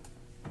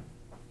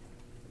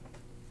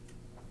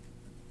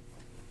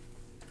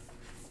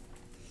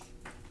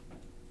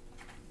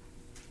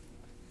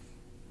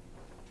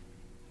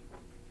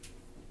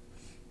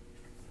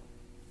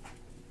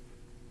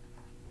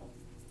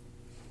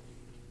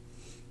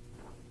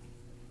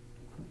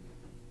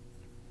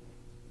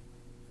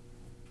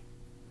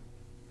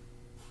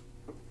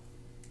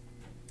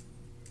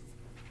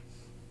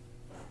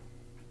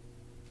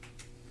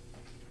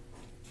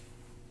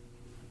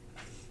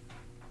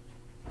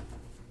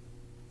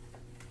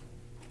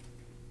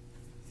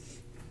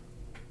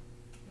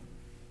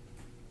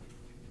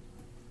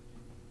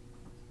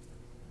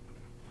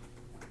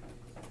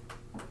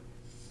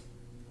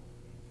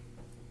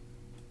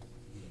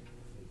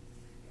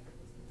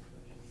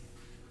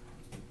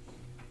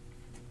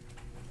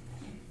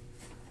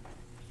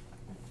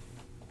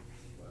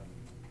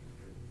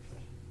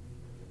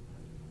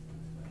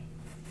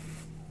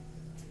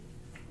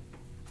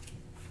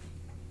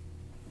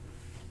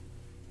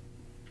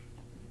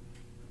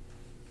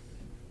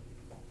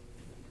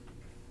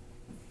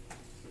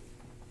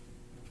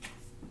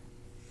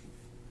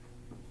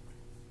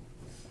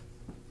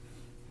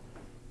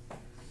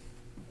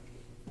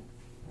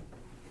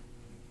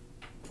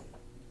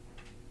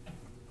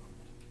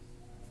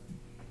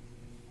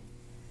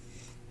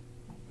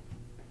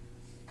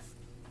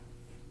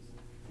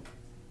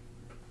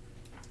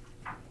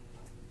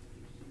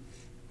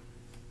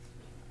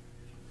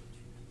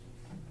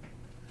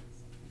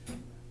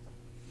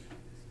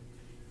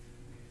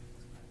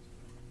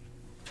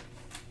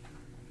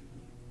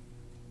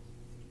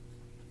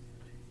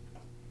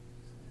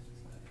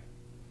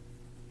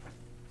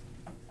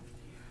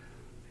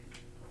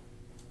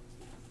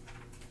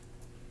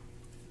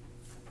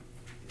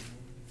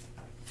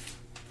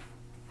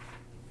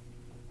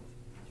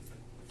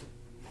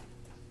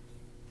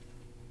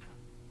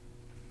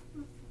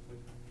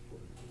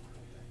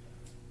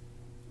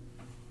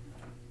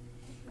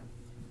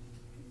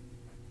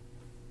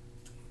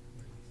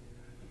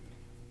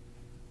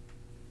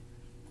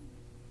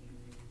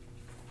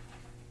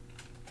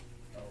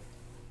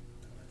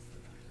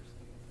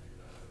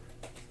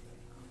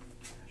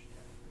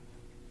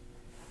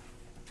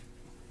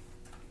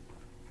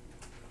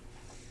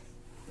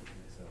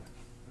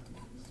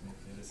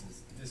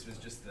 This was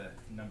just the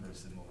number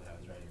symbol that I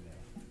was writing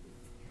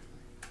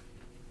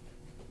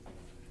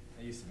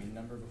That used to mean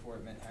number before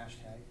it meant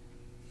hashtag.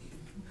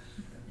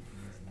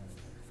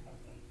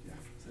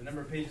 So the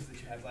number of pages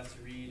that you have left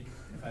to read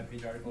in a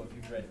 5-page article, if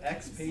you've read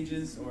X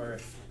pages, or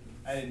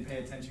I didn't pay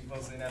attention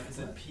closely enough, it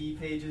said P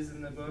pages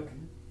in the book,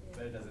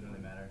 but it doesn't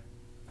really matter.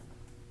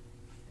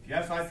 If you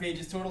have 5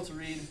 pages total to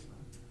read,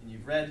 and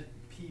you've read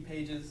P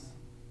pages,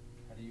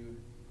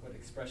 what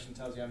expression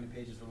tells you how many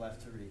pages are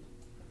left to read?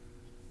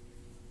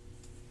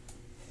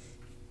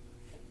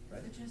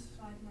 Right? Just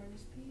 5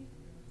 minus P.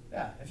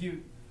 Yeah, if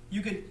you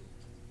could,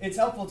 it's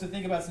helpful to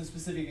think about some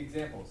specific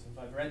examples. If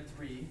I've read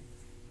 3,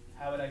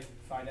 how would I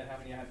find out how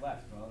many I have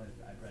left? Well,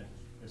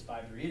 there's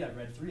 5 to read, I've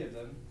read 3 of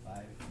them.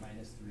 5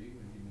 minus 3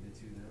 would give me the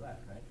 2 that are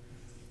left, right?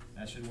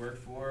 That should work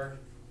for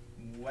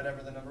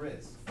whatever the number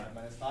is. 5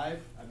 minus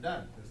 5, I'm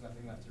done. There's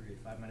nothing left to read.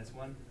 5 minus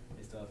 1,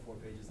 I still have 4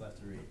 pages left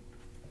to read.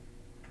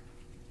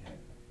 Okay.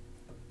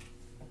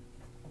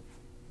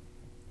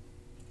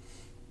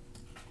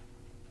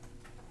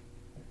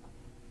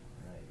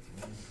 Right,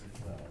 moving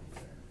pretty well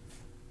here.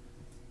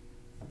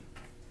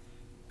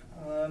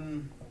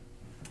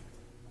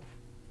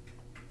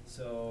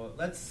 So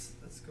let's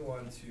go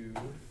on to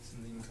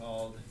something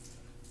called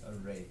a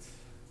rate.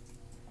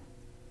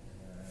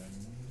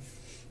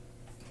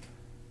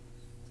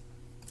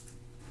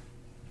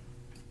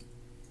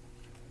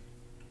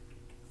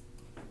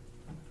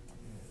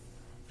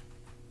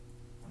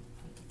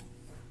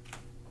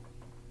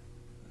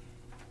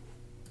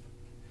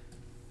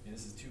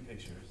 This is 2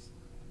 pictures.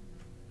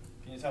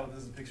 Can you tell what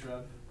this is a picture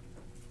of?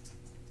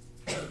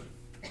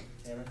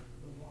 Cameron?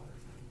 The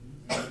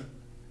water.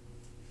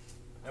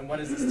 And what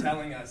is this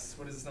telling us?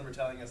 What is this number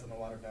telling us on the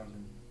water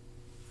fountain?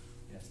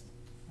 Yes.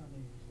 How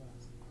many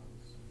plastic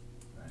bottles?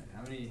 Right.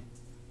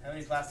 How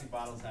many plastic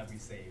bottles have we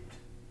saved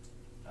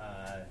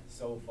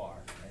so far,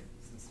 right?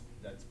 Since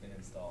that's been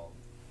installed.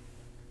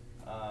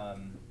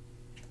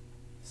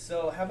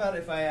 So how about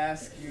if I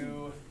ask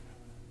you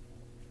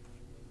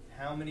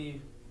how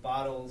many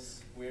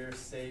bottles we're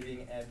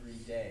saving every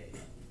day?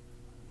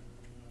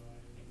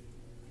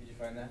 Did you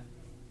find that?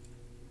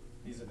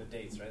 These are the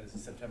dates, right? This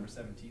is September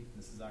 17th.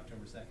 This is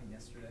October 2nd,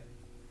 yesterday.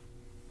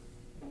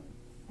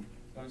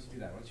 Why don't you do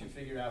that? Why don't you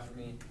figure out for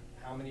me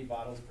how many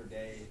bottles per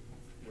day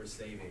we're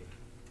saving?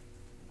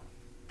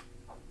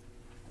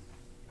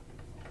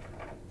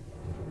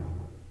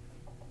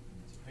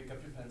 So pick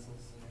up your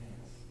pencils in your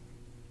hands.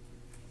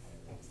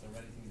 Start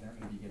writing things down.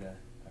 Maybe get a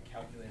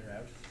calculator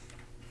out.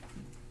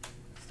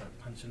 Start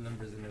punching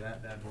numbers into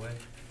that bad boy.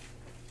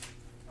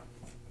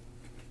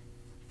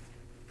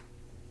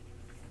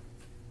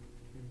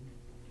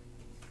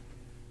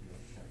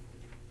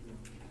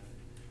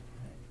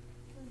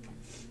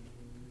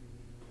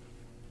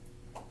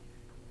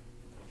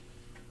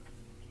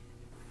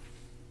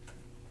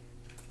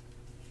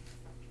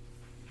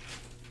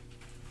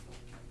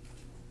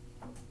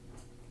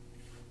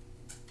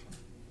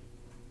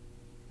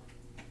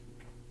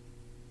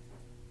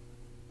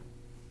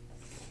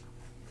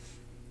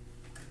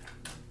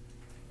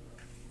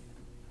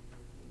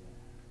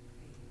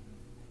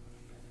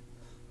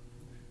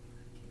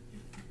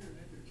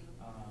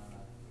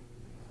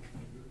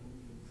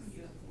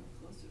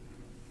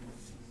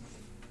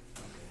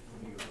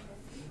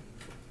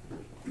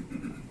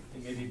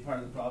 Maybe part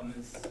of the problem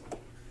is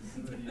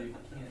some of you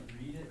can't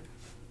read it.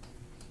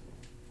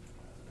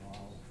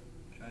 I'll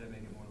try to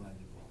make it more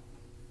legible.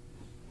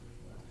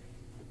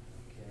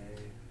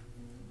 Okay.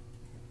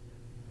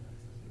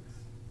 6,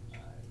 5,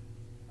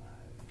 5.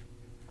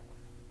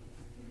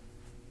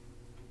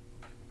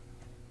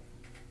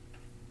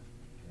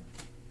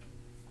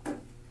 Okay.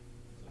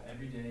 So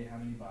every day, how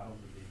many bottles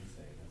are being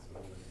saved? That's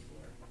what we're looking for.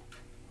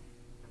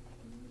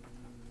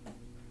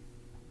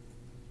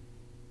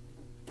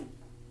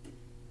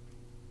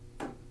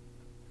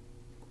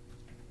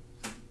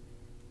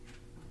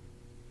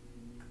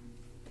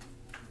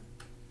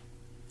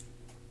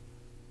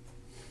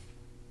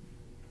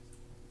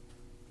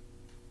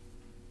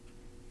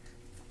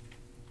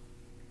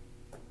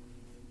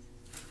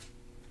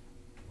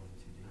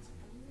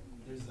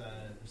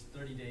 There's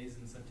 30 days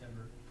in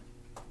September.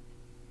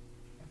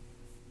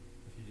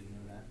 If you didn't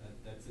know that,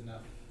 that's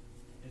enough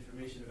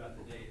information about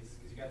the days,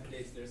 because you got the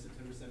dates there,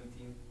 September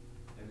 17th,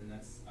 and then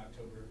that's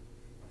October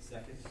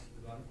 2nd at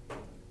the bottom.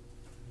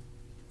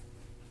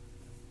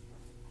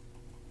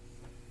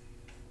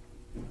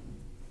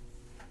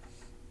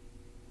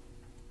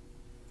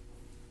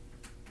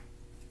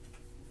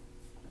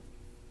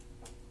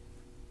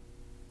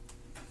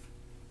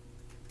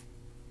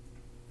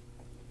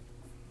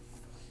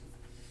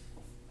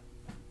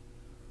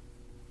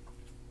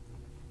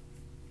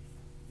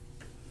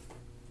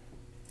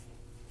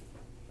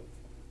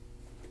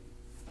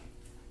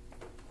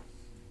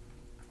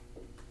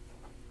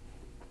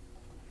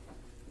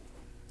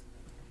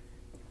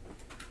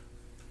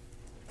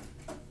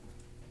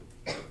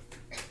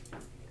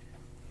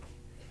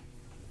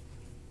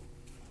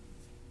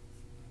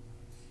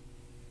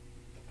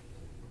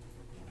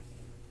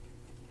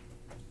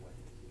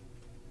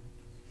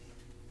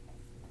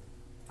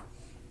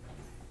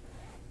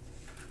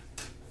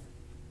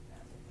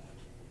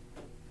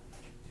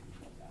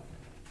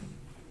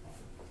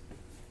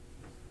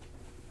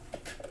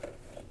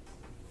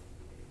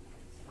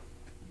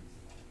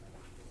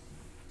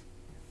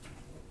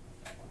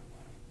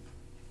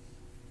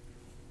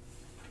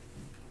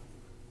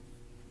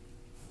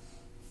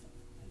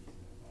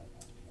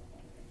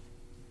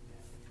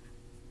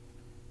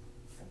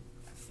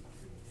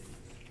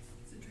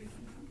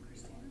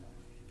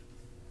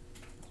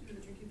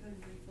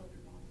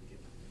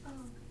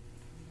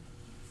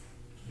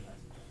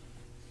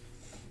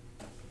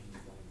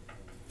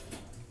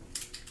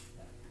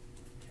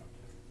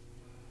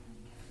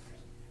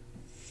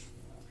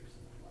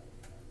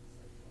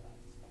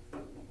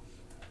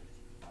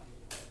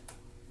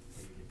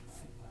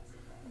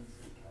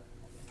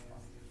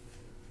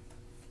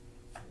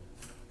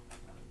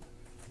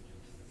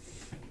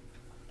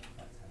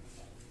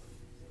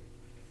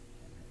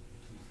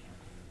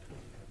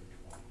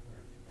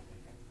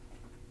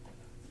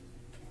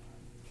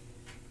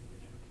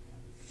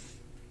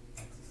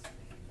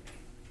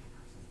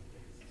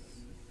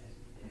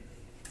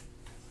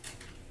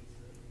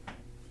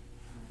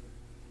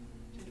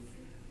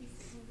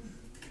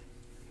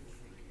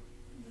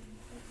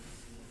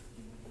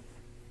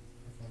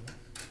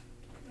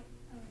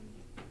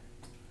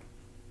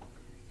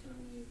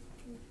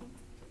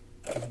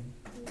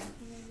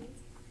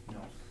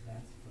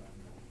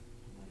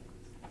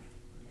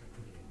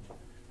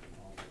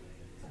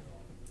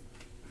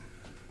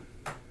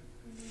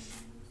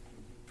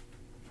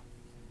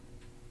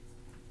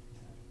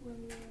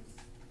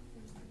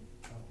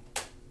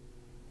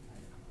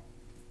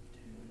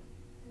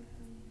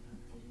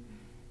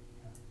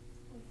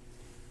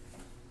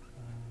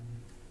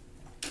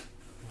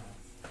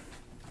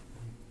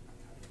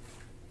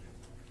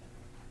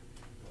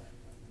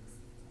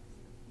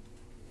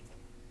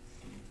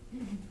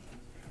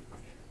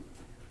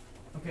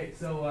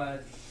 So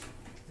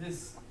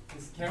this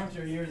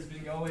counter here has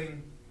been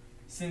going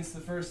since the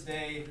first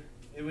day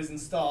it was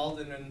installed,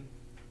 and then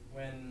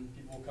when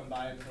people come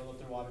by and fill up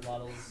their water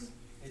bottles,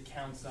 it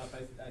counts up.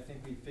 I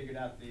think we figured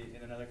out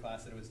in another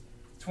class that it was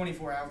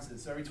 24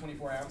 ounces. So every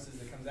 24 ounces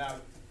that comes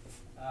out,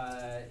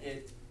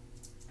 it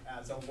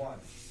adds a 1, right?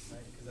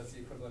 Because that's the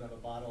equivalent of a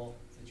bottle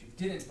that you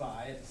didn't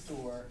buy at the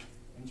store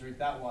and drink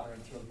that water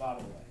and throw the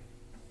bottle away.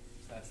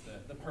 So that's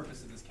the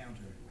purpose of this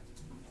counter.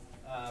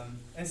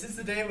 And since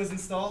the day it was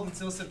installed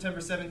until September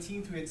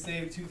 17th, we had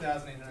saved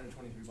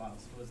 2,823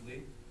 bottles,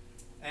 supposedly.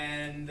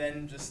 And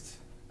then just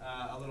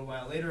a little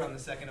while later, on the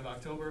 2nd of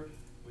October,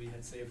 we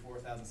had saved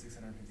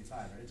 4,655.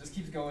 Right? It just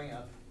keeps going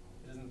up.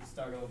 It doesn't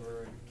start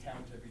over and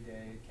count every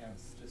day. It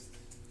counts just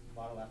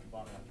bottle after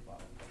bottle after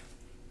bottle.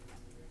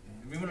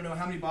 And we want to know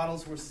how many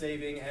bottles we're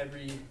saving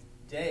every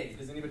day.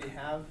 Does anybody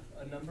have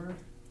a number?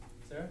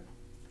 Sarah?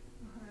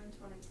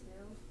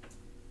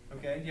 122.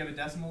 Okay. Do you have a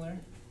decimal there?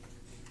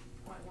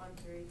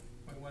 0.13.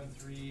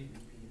 0.13.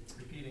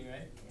 Repeating,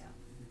 right? Yeah.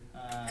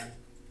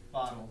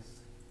 Bottles.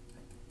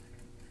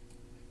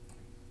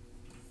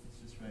 Let's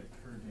just write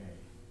per day.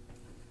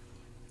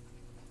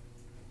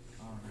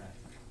 All right.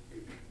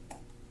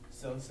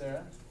 So,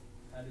 Sarah,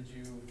 how did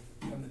you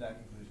come to that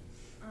conclusion?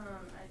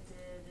 I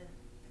did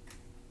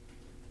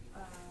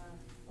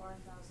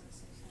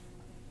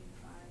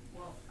 4,655.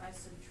 Well, I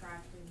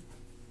subtracted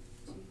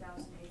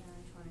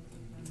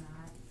 2,823 from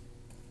that,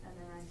 and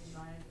then I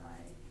divided by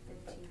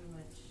 15,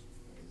 which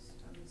is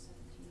from the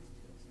 17th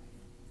to the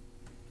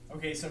 2nd.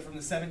 Okay, so from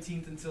the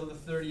 17th until the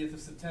 30th of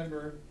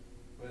September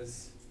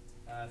was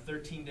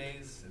 13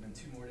 days, and then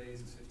 2 more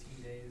days was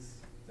 15 days. Is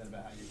that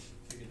about how you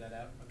figured that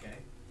out? Okay.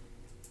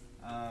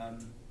 All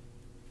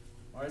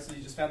right, so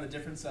you just found the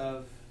difference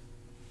of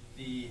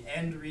the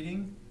end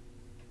reading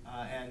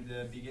and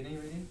the beginning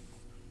reading,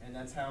 and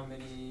that's how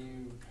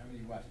many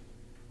what?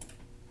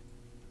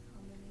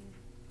 How many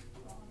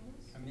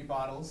bottles? How many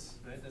bottles,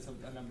 right? That's a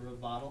number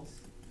of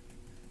bottles.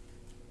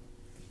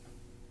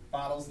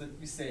 Bottles that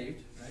we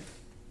saved, right?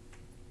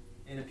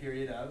 In a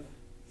period of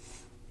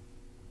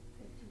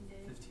 15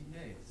 days. 15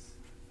 days.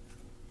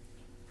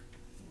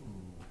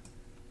 Ooh.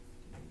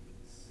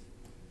 Days.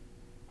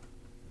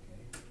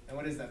 Okay. And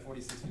what is that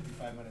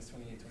 4655 minus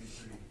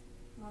 2823?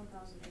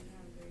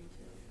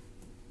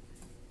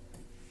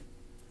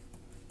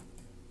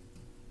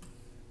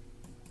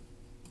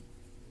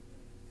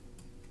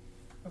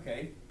 1,832.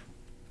 Okay.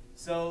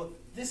 So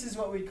this is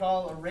what we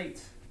call a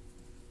rate.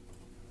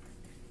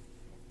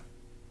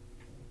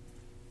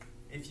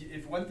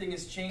 If one thing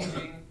is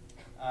changing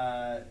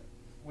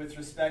with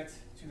respect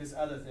to this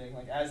other thing,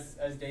 like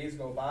as days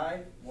go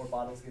by, more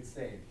bottles get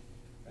saved,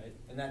 right?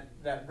 And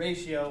that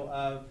ratio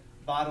of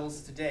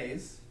bottles to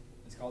days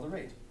is called a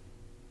rate.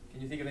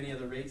 Can you think of any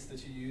other rates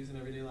that you use in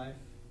everyday life?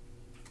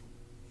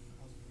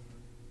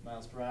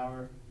 Miles per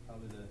hour,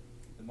 probably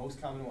the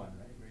most common one,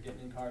 right? We're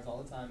getting in cars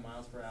all the time,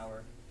 miles per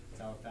hour.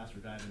 That's how fast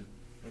we're driving.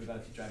 What about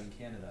if you drive in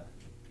Canada?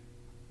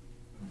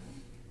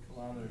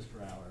 Kilometers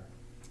per hour.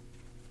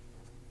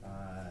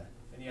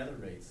 Any other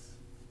rates?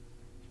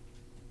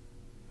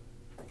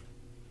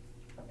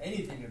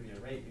 Anything would be a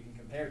rate. We can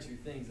compare two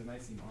things. It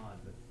might seem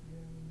odd, but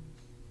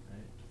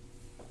right?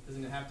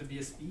 Doesn't it have to be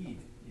a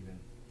speed even?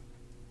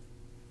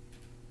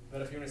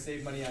 But if you want to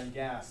save money on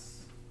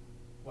gas,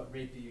 what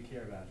rate do you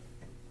care about?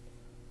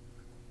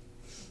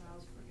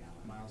 Miles per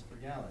gallon. Miles per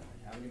gallon.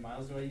 How many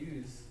miles do I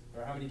use?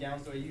 Or how many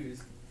gallons do I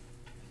use?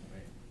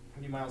 Wait,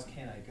 how many miles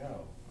can I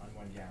go on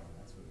 1 gallon?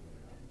 That's what we want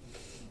to know.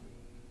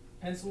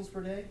 Pencils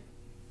per day?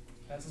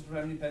 Pencils per,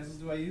 how many pencils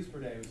do I use per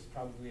day? It was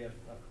probably a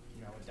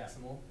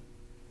decimal,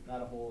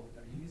 not a whole.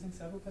 Are you using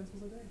several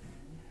pencils a day?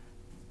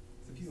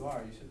 So if you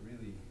are, you should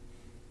really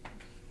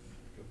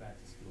go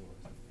back to school or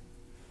something.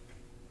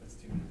 That's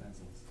too many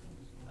pencils.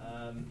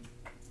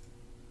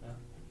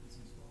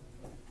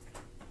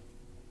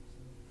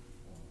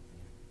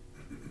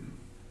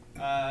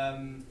 Huh?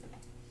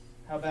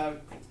 How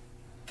about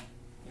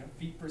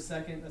feet per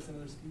second? That's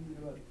another speed.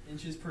 How about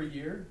inches per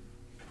year?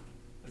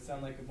 That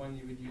sound like one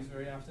you would use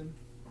very often?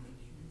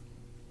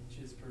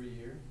 Inches per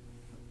year.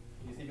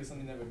 Can you think of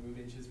something that would move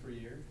inches per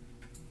year?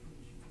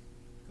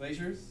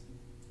 Glaciers?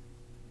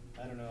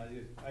 I don't know.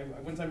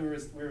 One time we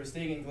were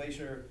staying in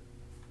Glacier,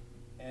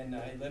 and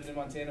I lived in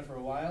Montana for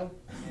a while,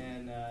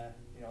 and the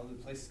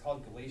place is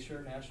called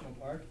Glacier National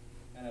Park,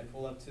 and I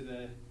pull up to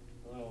the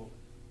little,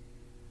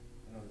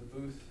 the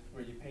booth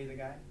where you pay the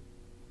guy,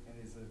 and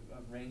he's a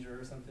ranger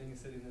or something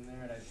sitting in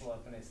there, and I pull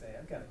up and I say,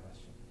 I've got a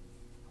question.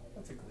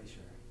 What's a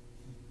glacier?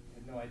 I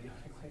had no idea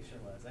what a glacier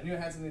was. I knew it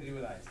had something to do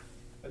with ice.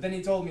 But then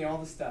he told me all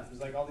this stuff.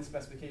 There's like all these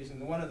specifications,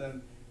 and one of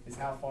them is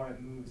how far it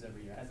moves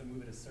every year. It has to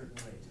move at a certain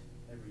rate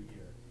every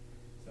year.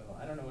 So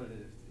I don't know what it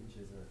is, if it's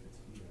inches or if it's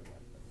feet or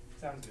what, but it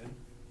sounds good.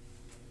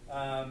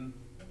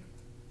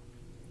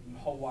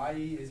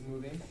 Hawaii is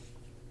moving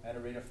at a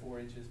rate of 4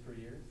 inches per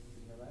year.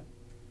 Did you know that?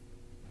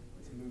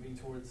 It's moving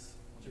towards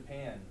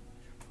Japan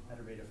at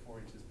a rate of 4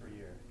 inches per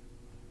year.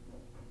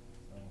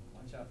 So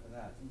watch out for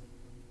that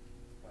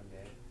one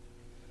day.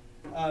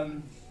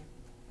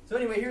 So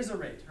anyway, here's a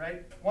rate,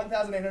 right?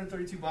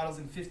 1,832 bottles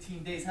in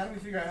 15 days. How do we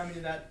figure out how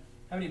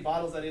many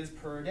bottles that is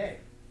per day?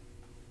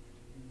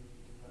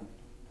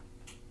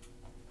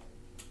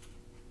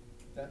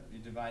 You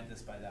divide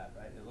this by that,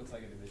 right? It looks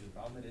like a division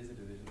problem. It is a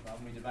division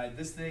problem. We divide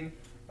this thing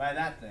by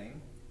that thing,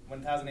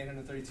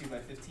 1,832 by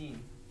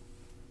 15.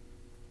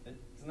 Doesn't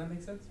that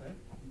make sense, right?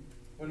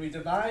 When we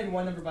divide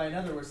one number by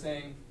another, we're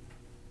saying,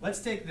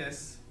 let's take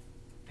this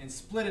and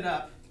split it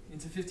up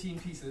into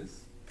 15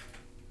 pieces,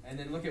 and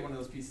then look at one of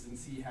those pieces and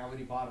see how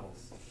many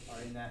bottles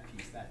are in that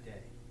piece that day.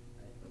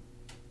 Right?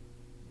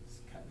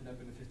 Just cutting it up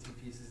into 15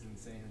 pieces and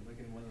saying,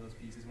 looking at one of those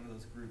pieces, one of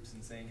those groups,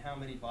 and saying how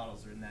many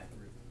bottles are in that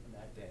group on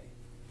that day.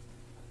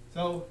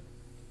 So,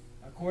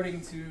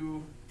 according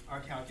to our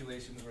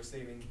calculations, we're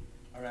saving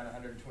around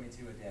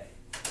 122 a day.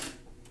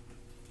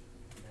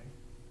 Okay?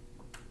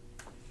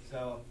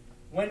 So,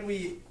 when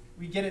we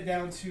get it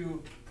down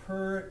to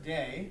per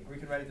day, or we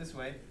could write it this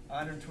way,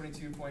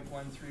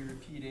 122.13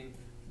 repeating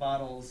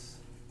bottles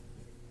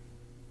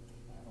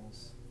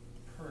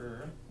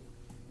per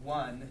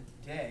 1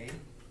 day.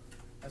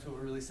 That's what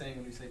we're really saying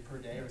when we say per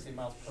day, or we say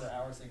miles per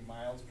hour, saying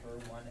miles per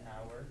 1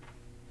 hour,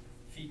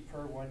 feet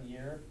per 1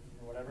 year,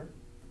 or whatever.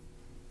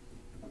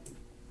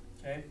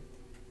 Okay?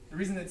 The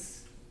reason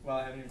it's, well,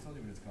 I haven't even told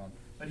you what it's called.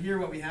 But here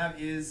what we have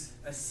is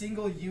a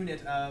single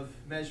unit of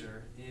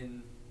measure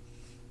in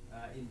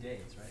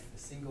days, right? A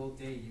single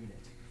day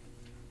unit.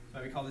 That's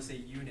why we call this a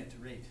unit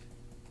rate.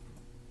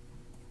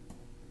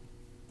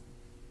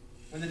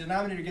 When the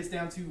denominator gets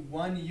down to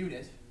 1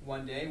 unit,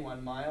 1 day,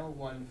 1 mile,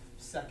 1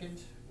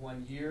 second,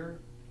 1 year,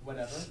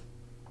 whatever,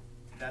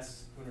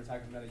 that's when we're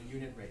talking about a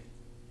unit rate.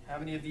 How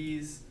many of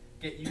these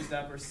get used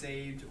up or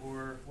saved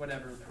or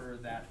whatever per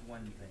that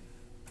one thing?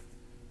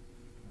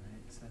 All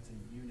right, so that's a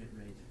unit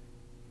rate.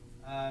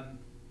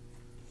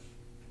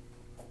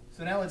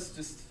 So now let's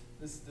just,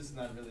 this is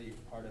not really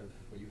part of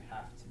what you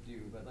have to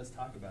do, but let's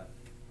talk about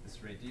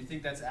this rate. Do you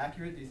think that's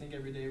accurate? Do you think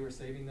every day we're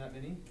saving that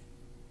many?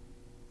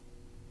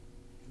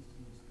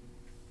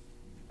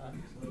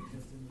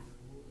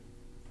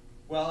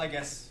 Well, I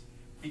guess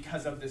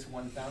because of this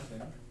one fountain.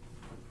 Do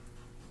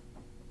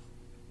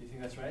you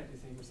think that's right? Do you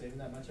think we're saving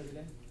that much every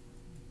day?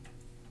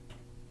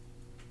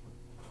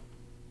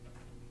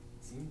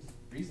 Seems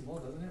reasonable,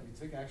 doesn't it? We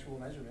took actual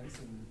measurements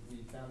and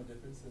we found a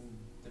difference and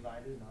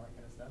divided and all that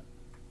kind of stuff.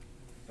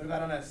 What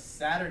about on a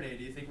Saturday?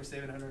 Do you think we're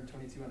saving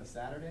 122 on a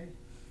Saturday?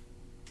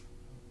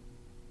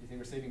 Do you think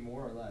we're saving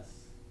more or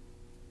less?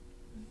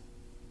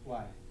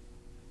 Why?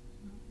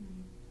 Not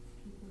many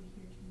people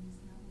here to use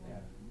that word.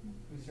 Yeah.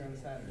 Who's here on a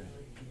Saturday?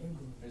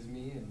 There's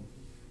me and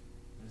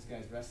this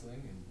guy's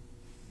wrestling and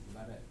that's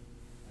about it.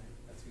 Right?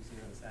 That's who's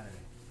here on a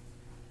Saturday.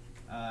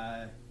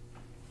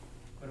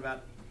 What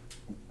about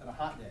on a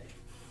hot day?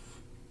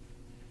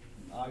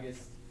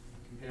 August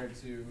compared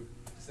to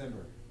December.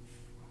 Do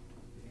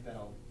you think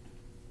that'll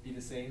be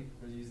the same?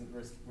 We're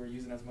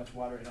using as much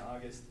water in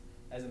August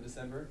as in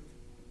December.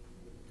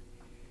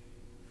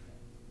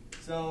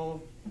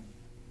 So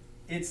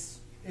it's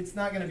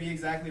not going to be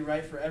exactly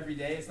right for every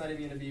day. It's not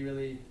even going to be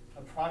really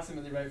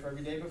approximately right for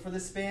every day. But for the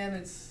span,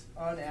 it's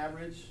on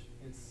average,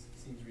 it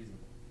seems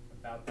reasonable.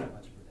 About that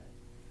much per day.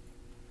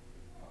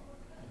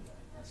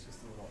 That's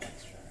just a little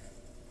extra.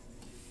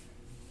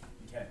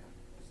 Okay.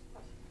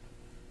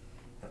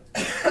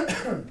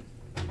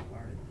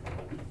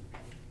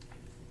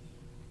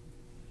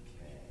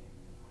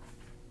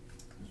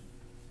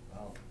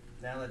 Well,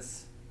 now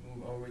let's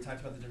move over. We talked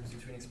about the difference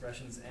between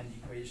expressions and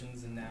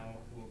equations, and now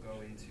we'll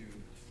go into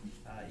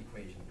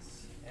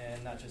equations.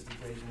 And not just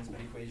equations, but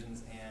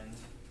equations and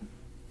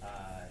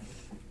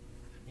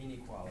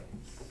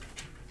inequalities.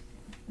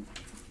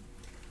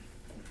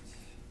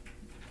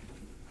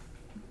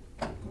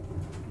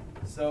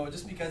 So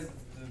just because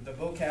the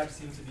vocab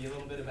seems to be a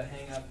little bit of a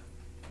hang-up,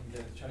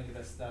 trying to get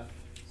that stuff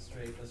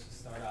straight, let's just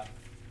start off.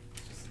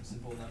 Just some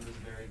simple numbers,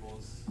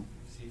 variables,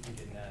 see if we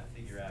can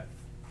figure out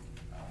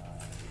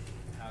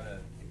how to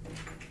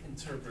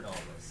interpret all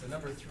this. So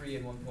number 3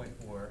 and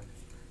 1.4,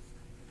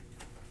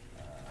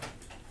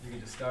 you can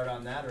just start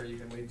on that or you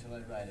can wait until I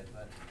write it.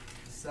 But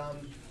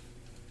sum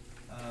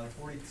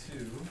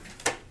 42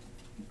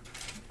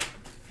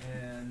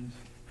 and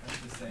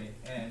let's just say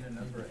n, a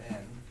number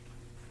n,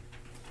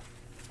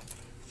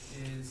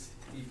 is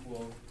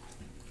equal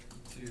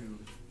to 15.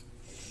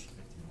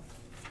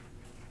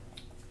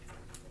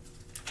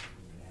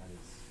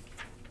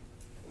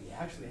 What we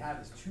actually have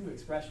is two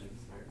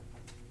expressions here,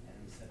 and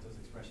we set those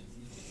expressions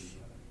equal to each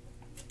other.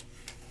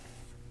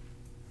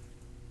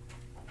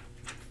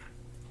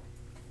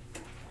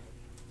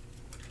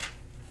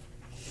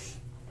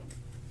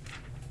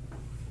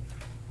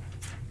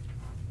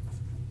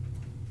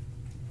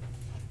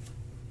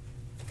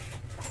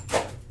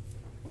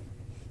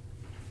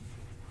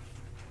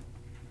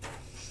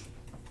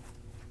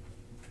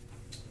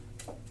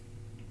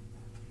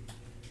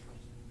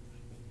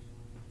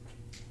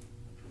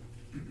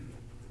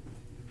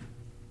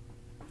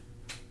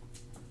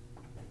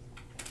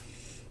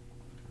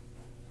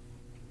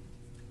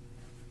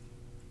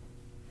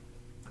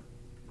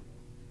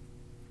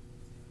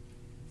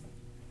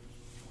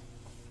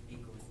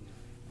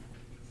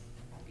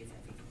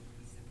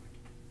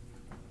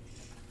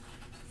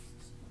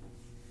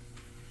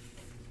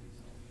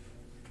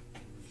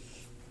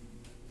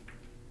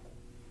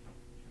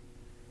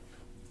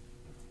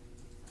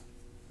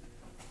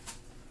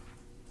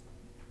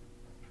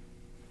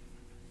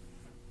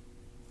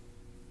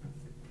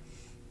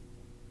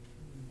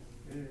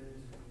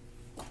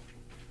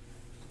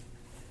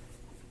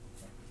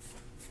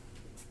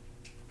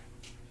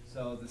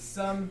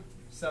 sum.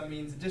 Sum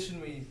means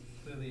addition. We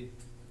clearly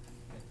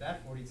get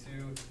that,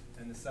 42.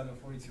 And the sum of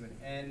 42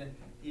 and n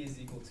is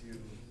equal to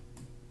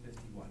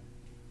 51. Okay.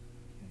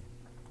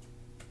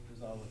 This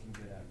is all looking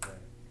good out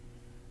there.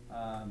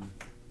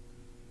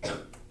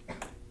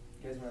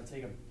 You guys want to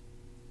take a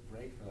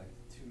break for like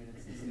 2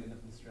 minutes and stand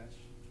up and stretch?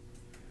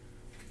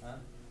 Huh?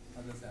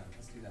 How's that sound?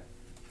 Let's do that.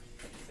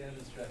 Stand up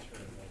and stretch for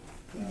like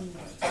 2 minutes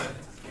and stand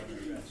up and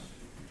stretch.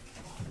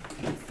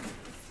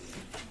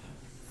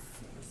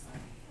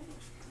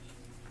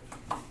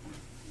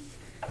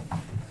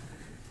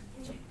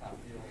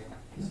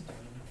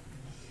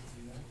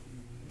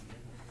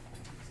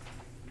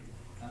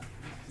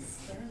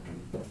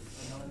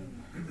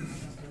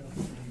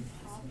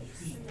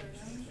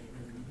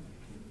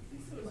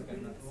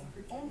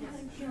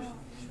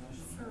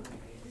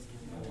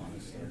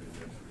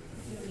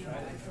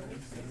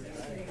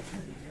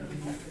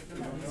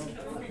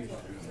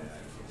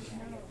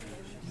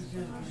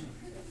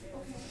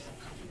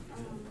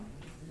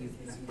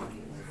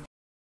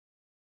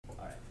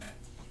 Alright,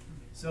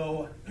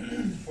 so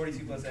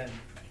 42 plus n.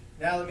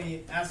 Now let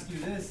me ask you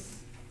this.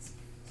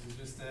 This is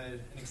just an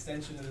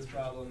extension of this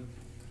problem.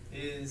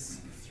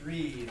 Is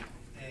 3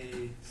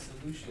 a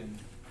solution?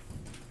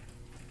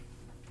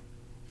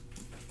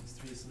 Is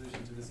 3 a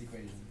solution to this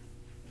equation?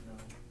 No.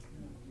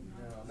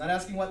 I'm not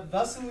asking what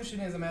the solution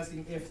is, I'm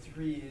asking if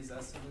 3 is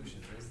a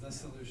solution, or is the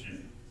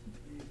solution.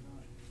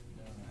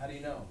 No. How do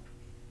you know?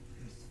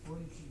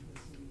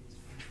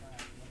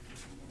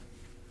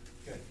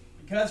 Good.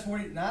 Because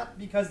 40, not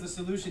because the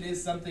solution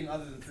is something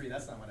other than 3.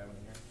 That's not what I want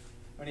to hear.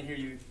 I want to hear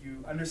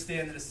you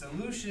understand that a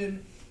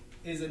solution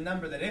is a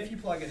number that if you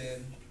plug it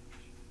in,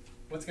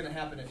 what's going to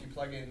happen if you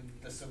plug in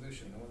the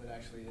solution, the one that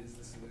actually is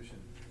the solution?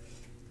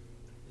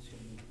 It's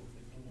going to equal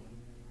 51.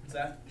 What's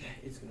that?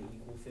 It's going to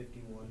equal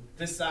 51.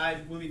 This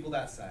side will equal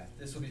that side.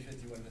 This will be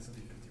 51, this will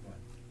be 51.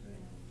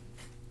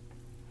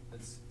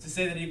 To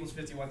say that it equals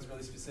 51 is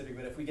really specific,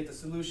 but if we get the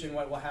solution,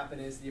 what will happen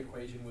is the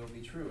equation will be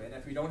true. And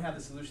if we don't have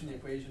the solution, the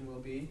equation will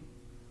be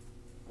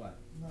what?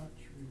 Not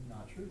true.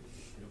 Not true.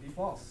 It'll be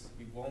false.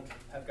 We won't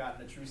have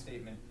gotten a true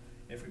statement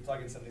if we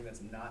plug in something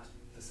that's not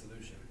the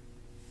solution.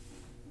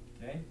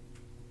 Okay?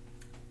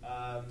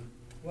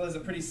 Well, it's a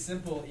pretty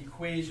simple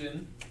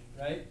equation,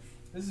 right?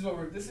 This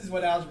is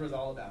what algebra is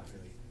all about,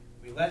 really.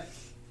 We let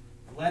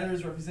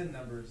letters represent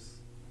numbers,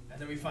 and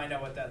then we find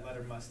out what that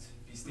letter must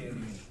be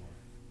standing in for,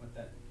 what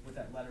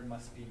that letter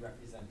must be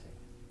representing,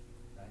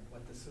 right?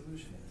 What the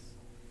solution is.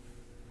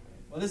 Okay.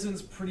 Well, this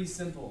one's pretty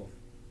simple.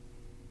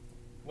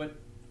 What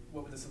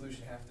would the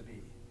solution have to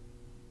be?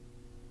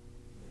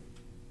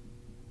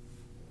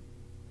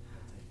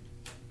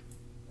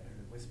 I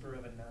heard a whisper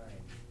of a 9.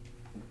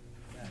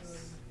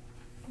 Yes.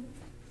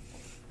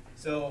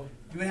 So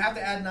you would have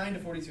to add 9 to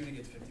 42 to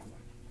get to 51.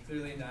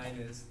 Clearly 9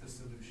 is the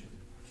solution.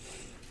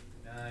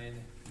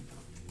 9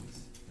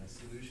 is the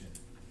solution.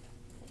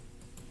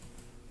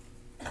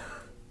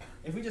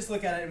 If we just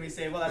look at it and we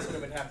say, well, that's what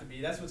it would have to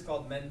be, that's what's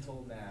called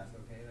mental math,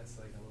 okay? That's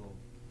like a little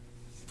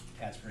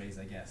catchphrase,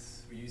 I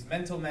guess. We use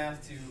mental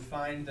math to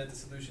find that the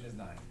solution is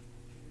 9,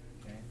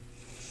 okay?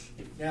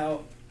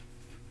 Now,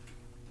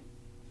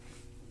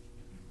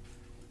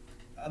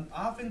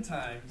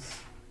 oftentimes,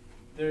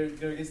 there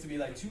gets to be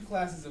like 2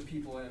 classes of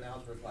people in an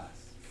algebra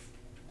class.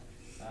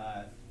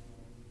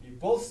 You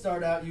both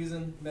start out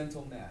using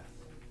mental math,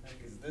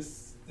 because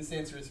this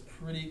answer is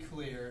pretty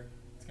clear.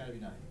 It's got to be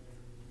 9.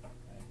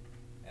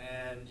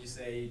 And you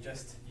say you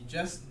just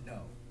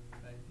know,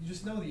 right? You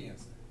just know the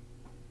answer.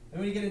 Then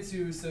when you get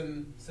into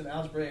some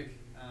algebraic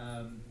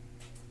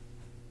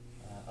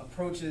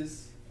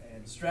approaches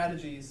and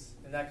strategies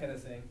and that kind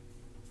of thing,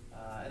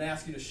 and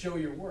ask you to show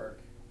your work,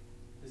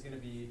 there's going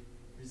to be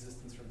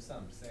resistance from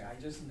some. Say, I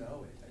just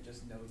know it. I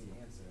just know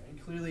the answer.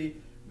 And clearly,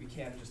 we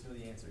can't just know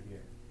the answer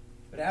here.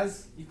 But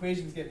as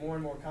equations get more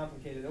and more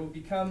complicated, it will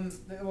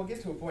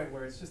get to a point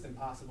where it's just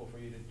impossible for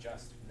you to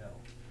just know.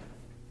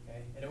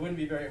 Okay? And it wouldn't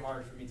be very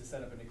hard for me to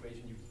set up an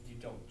equation you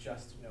don't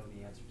just know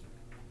the answer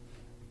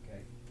to.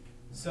 Okay?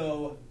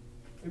 So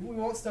we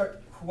won't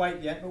start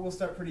quite yet, but we'll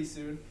start pretty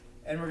soon.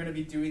 And we're going to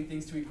be doing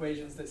things to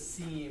equations that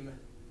seem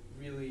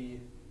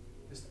really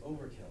just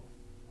overkill.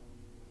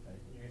 Right?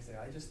 And you're going to say,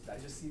 I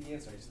just see the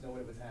answer. I just know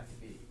what it would have to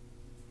be.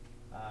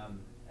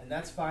 And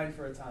that's fine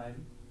for a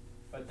time.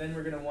 But then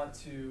we're going to want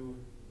to,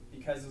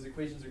 because those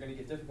equations are going to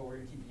get difficult, we're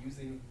going to keep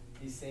using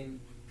these same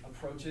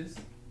approaches.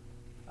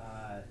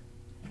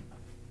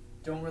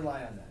 Don't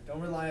rely on that.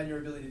 Don't rely on your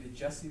ability to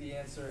just see the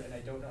answer, and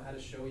I don't know how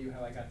to show you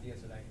how I got the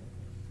answer that I can.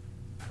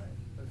 Right.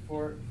 But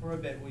for a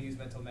bit, we'll use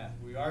mental math.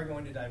 We are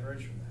going to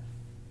diverge from that.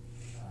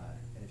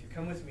 And if you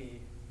come with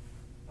me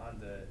on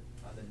the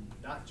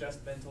not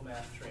just mental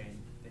math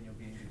train, then you'll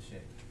be in good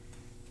shape.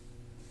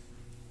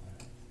 All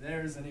right.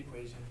 There's an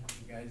equation.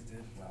 You guys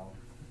did well.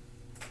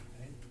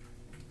 Right.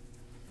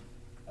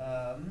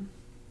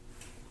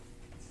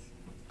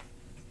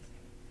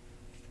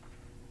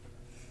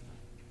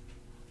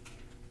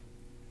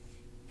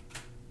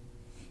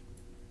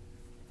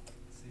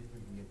 See if we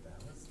can get that.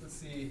 Let's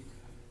see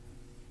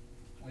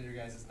what your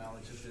guys'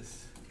 knowledge of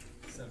this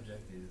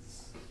subject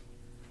is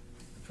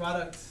the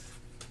product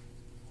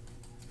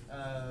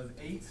of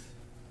 8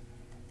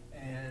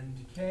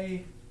 and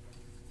k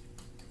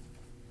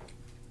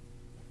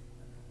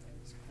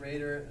is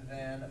greater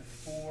than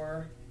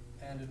 4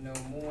 and no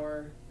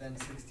more than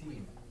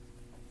 16.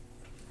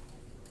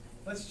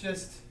 Let's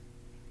just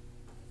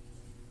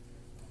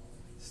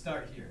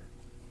start here.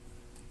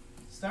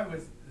 Start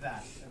with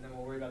that, and then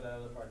we'll worry about that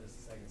other part in just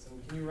a second. So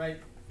can you write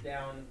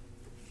down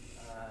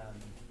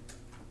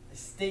a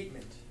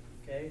statement,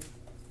 okay?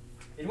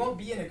 It won't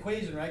be an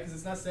equation, right? Because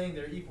it's not saying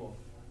they're equal.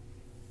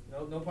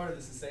 No part of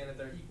this is saying that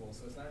they're equal,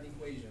 so it's not an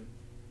equation.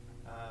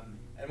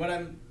 And what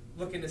I'm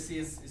looking to see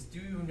is do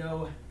you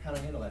know how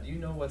to handle that? Do you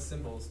know what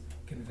symbols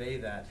convey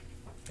that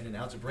in an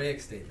algebraic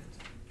statement?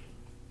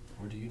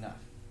 Or do you not?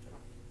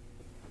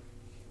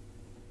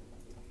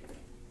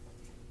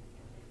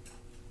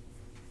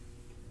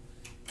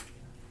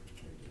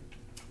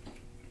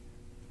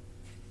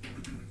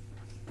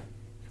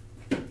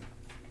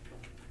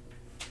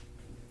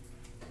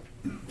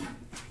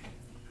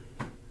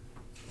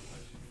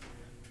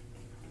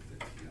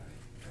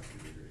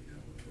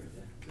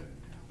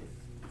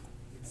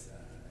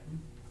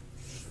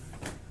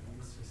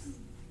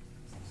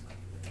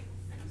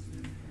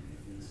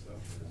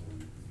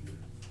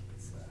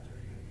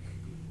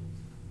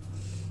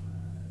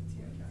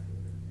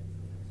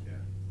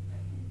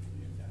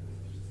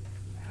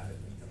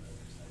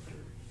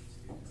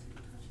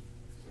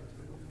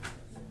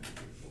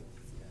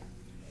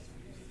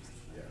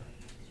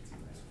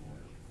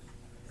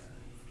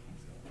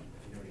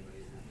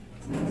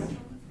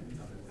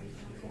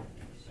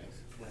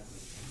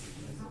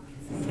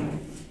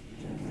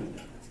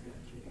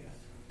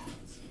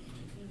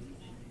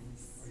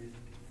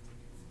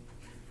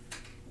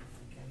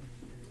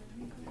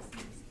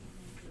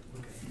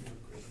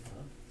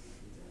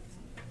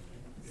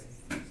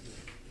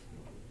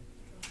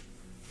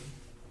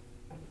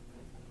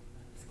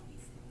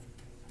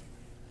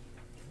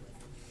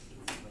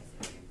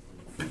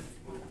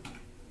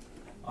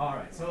 All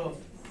right, so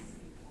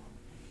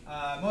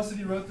most of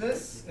you wrote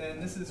this,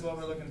 and this is what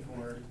we're looking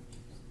for.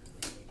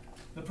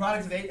 The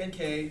product of 8 and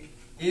k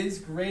is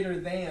greater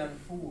than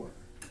 4,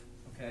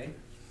 okay?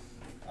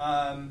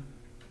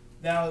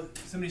 Now,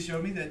 somebody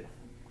showed me that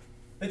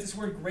this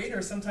word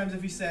greater, sometimes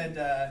if you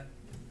said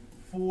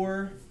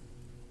 4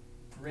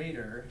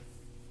 greater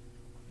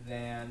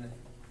than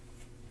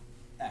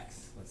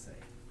x, let's say.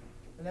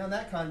 And now in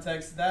that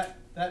context, that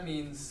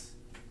means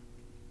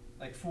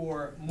like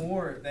 4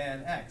 more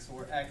than x,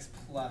 or x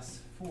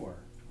plus 4,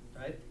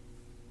 right?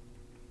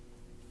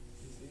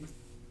 You see?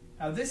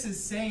 Now this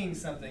is saying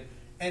something,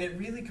 and it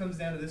really comes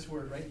down to this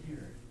word right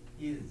here,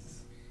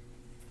 is.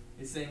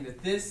 It's saying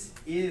that this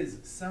is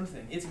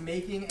something. It's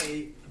making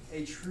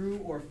a true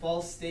or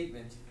false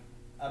statement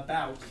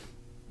about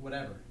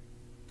whatever.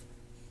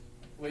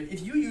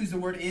 If you use the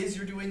word is,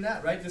 you're doing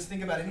that, right? Just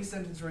think about any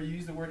sentence where you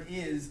use the word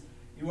is,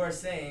 you are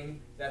saying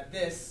that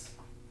this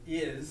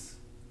is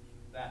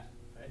that.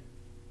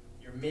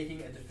 You're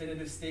making a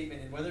definitive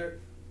statement, and whether,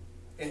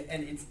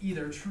 and it's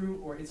either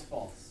true or it's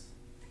false.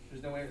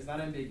 There's no way, it's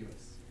not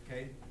ambiguous,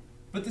 okay?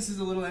 But this is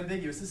a little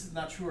ambiguous. This is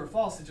not true or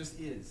false, it just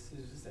is.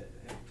 It's just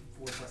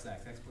 4 plus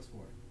x plus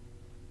 4.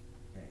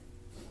 Okay.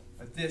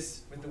 But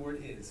this with the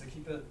word is, so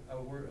keep a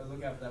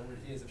lookout for that word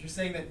is. If you're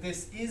saying that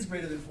this is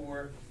greater than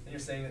 4, then you're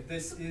saying that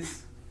this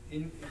is,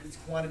 in its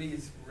quantity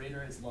is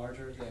greater, it's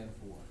larger than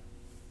 4.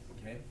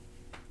 Okay?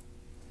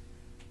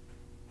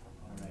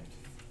 All right.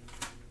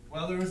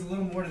 Well, there was a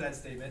little more to that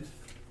statement.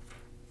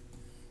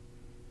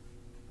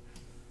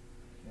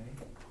 Okay.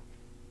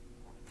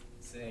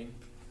 Saying,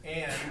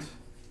 and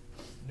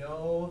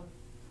no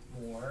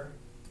more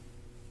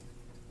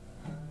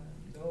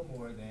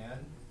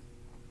than.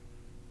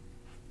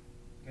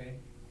 Okay.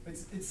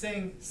 It's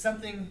saying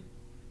something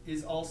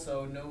is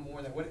also no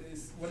more than. What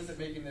is it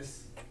making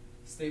this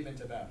statement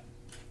about?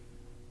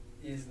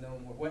 Is no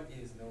more. What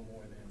is no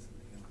more than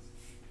something else?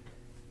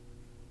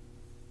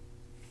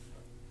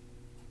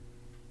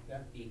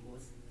 Yeah.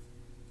 Equals.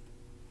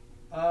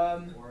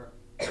 Or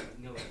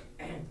no.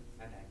 Okay.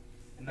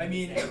 I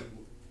mean,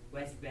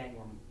 less than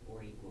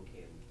or equal to.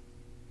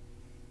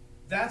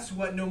 That's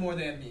what no more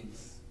than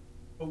means.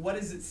 But what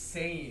is it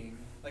saying?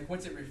 Like,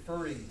 what's it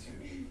referring to?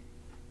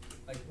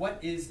 Like, what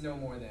is no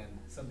more than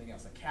something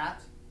else? A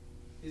cat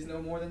is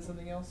no more than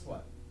something else?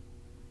 What?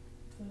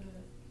 The number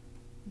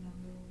we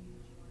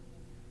usually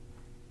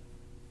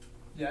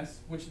Yes.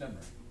 Which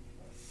number?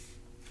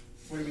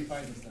 Where do we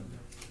find this number?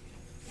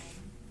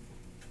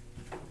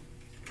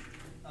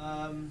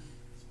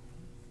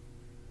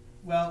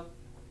 Well,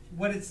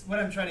 what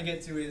I'm trying to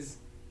get to is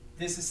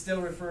this is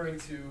still referring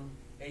to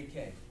 8k,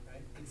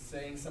 right? It's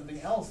saying something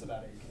else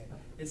about 8k.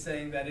 It's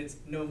saying that it's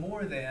no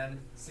more than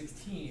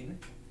 16,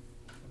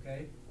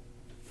 okay?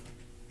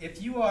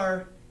 If you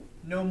are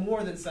no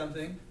more than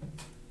something,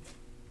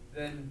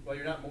 then, well,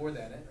 you're not more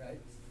than it, right?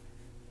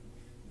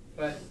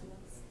 But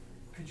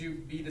could you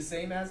be the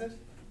same as it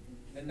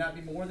and not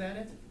be more than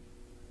it,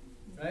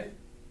 right?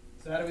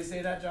 So how do we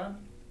say that,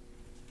 John?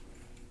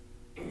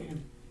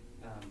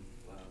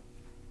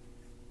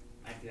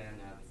 have to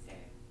run out of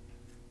stack.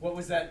 What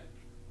was that?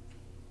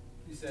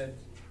 You said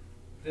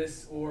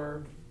this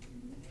or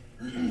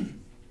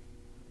I'm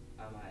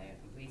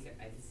pretty sure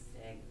I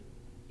said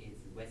is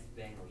West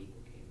Bend or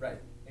equal to. right,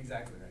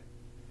 exactly right.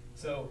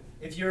 So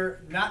if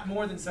you're not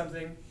more than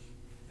something,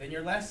 then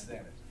you're less than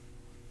it.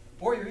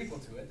 Or you're equal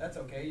to it. That's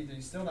okay.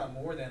 You're still not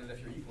more than it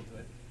if you're equal to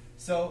it.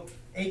 So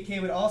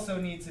 8k would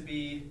also need to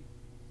be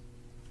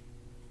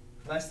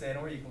less than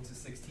or equal to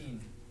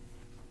 16.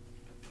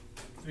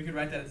 So we could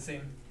write that at the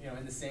same,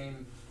 in the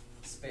same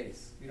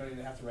space. We don't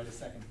even have to write a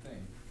second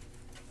thing.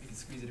 We can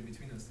squeeze it in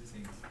between those two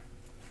things.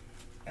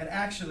 And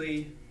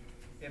actually,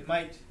 it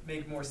might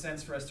make more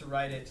sense for us to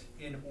write it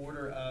in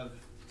order of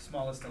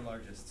smallest and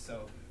largest.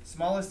 So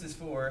smallest is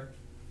 4,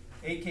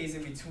 8k is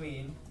in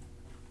between,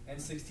 and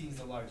 16 is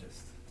the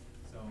largest.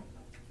 So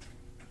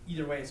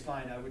either way is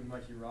fine. I wouldn't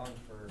mark you wrong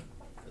for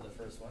the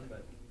first one,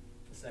 but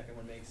the second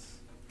one makes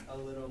a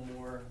little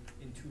more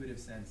intuitive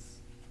sense.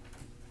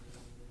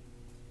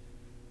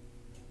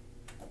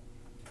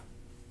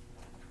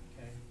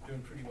 Okay,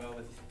 doing pretty well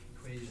with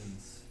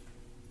equations.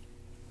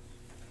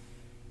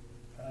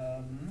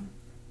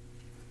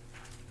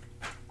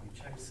 We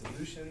checked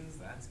solutions,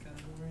 that's kind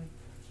of boring.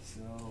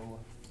 So,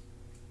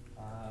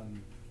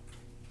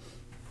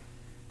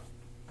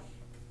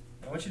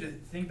 I want you to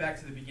think back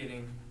to the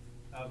beginning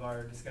of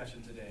our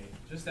discussion today.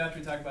 Just after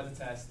we talked about the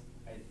test,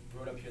 I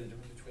wrote up here the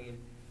difference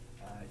between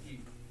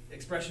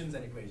expressions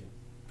and equations.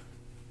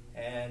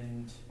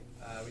 And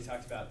we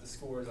talked about the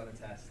scores on a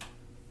test.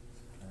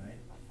 All right.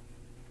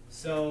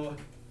 So,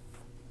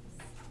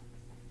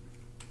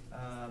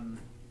 I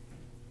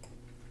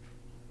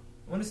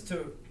want us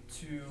to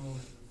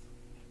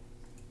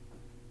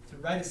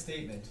write a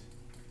statement.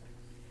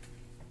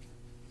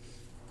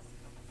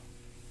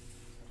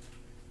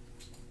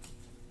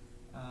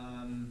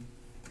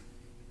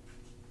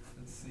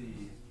 Let's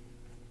see.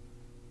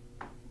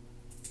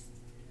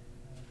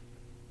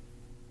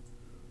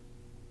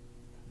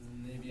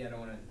 Maybe I don't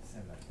want to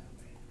send that down.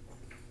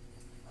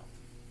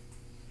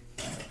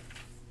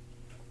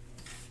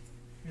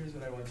 Here's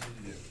what I want you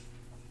to do.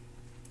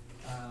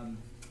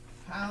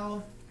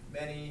 How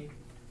many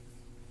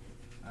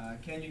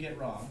can you get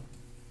wrong?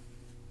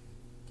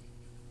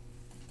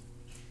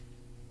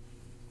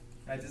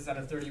 Right, this is on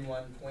a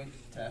 31-point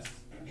test.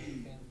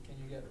 Can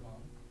you get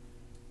wrong?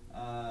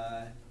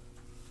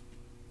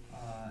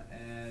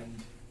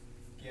 And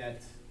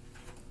get,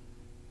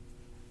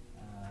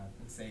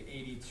 let's say,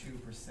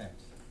 82%.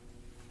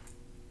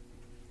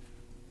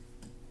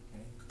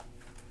 Okay,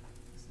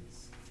 this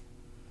is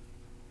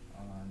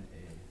on a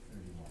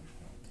 31-point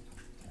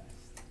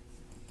test.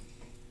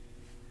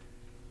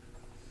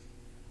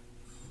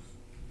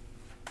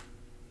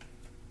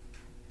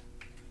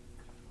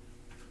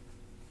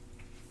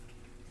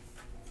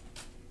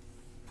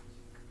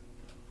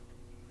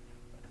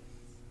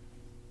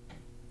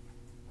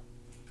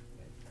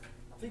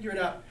 Figure it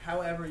out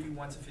however you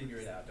want to figure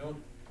it out.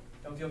 Don't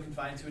feel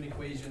confined to an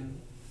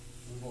equation.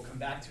 We will come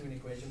back to an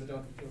equation, but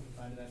don't feel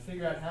confined to that.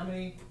 Figure out how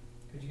many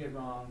could you get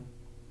wrong,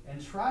 and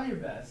try your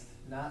best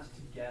not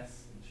to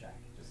guess and check.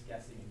 Just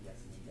guessing and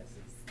guessing and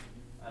guessing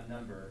a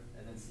number,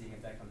 and then seeing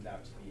if that comes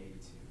out to be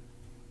 82.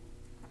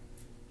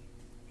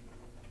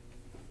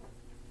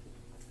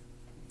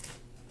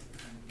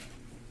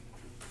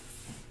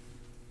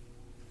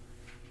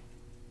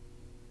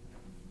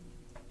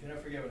 Do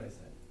not forget what I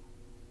said.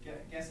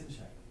 Guess and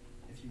check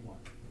if you want,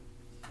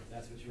 if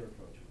that's what your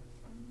approach was.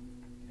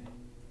 Okay?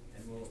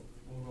 And we'll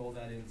roll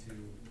that into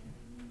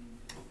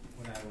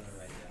what I want to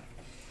write down.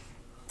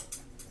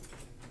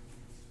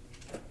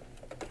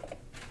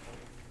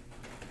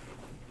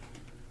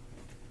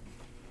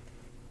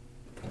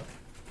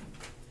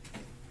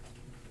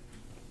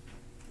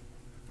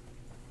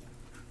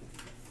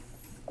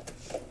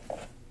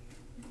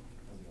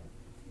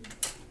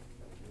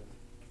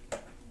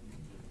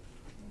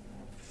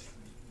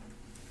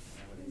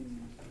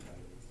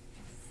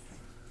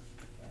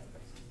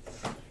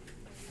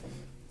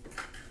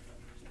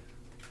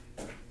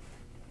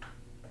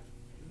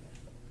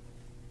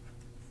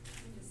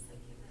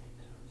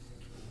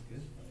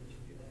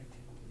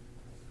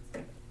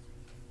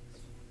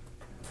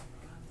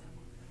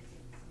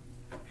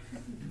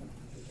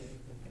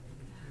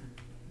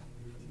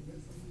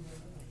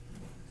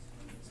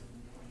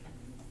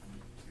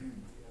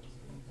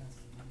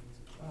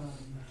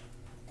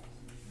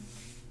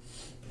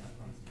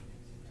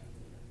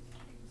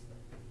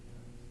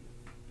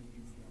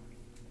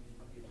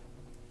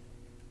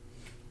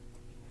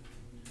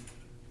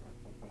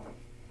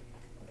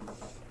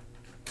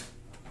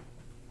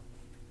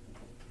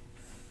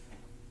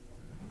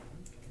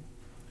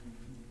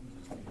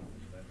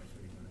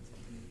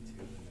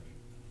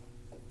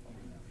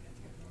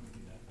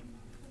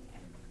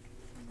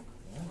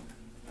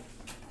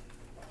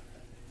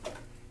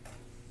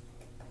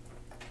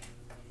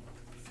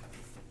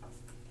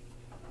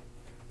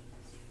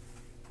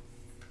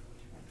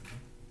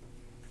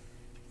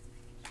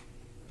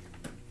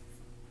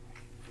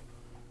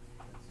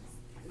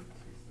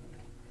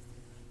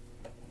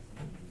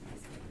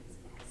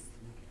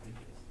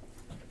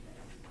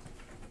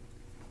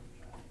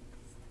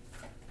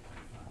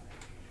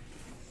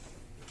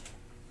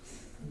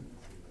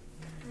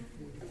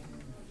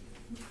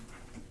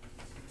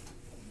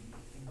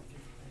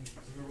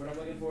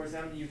 scores,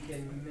 how many you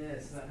can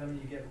miss, not how many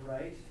you get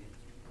right.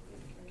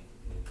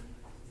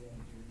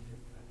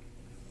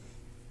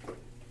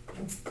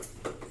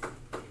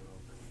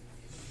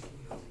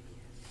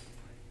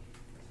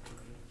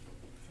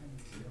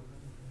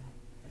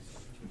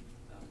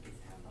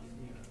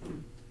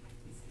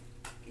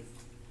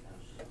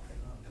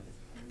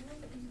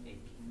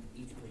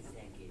 Each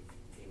percent is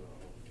 0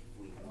 if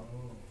we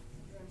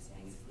and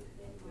it's with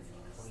 20%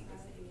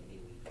 if we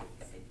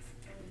 6.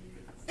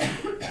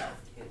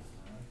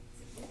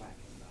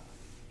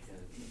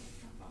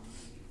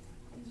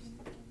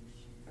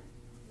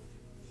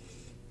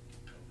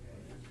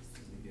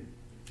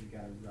 You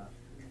got a rough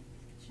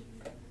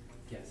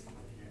guess.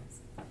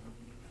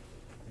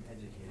 An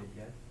educated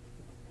guess.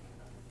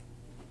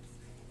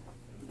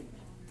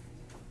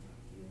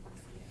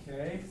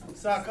 Okay,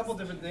 saw a couple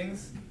different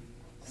things.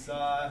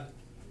 Saw,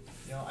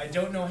 I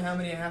don't know how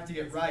many I have to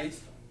get right,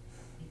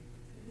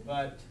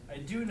 but I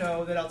do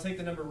know that I'll take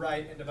the number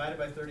right and divide it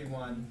by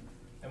 31.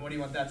 And what do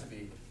you want that to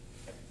be?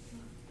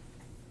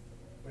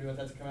 What do you want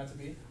that to come out to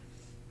be?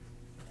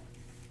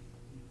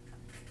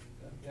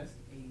 Yes?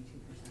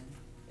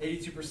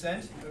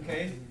 82%,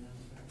 okay.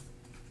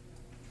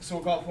 So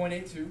we'll call it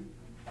 0.82.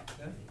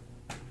 Okay.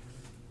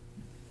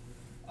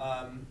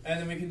 And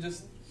then we can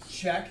just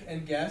check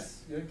and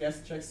guess,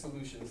 guess, check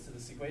solutions to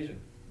this equation.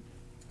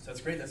 So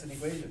that's great, that's an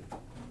equation.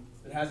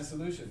 It has a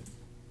solution.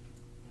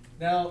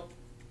 Now,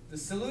 the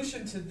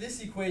solution to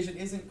this equation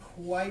isn't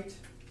quite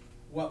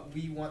what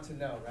we want to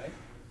know, right?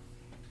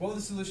 What will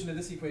the solution to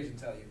this equation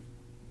tell you?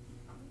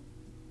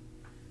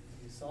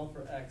 You solve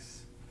for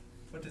x.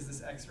 What does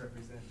this x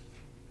represent?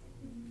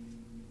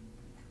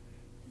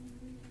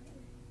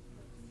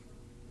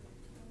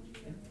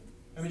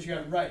 How many you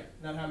got right,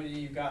 not how many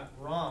you got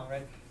wrong,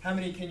 right? How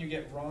many can you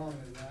get wrong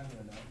is what I'm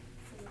going to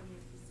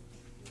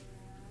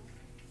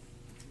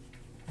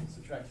know.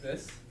 Subtract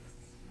this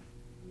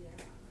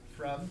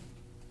from,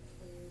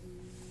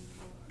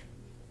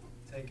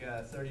 take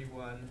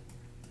 31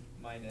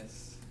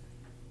 minus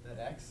that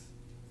x,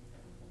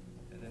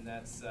 and then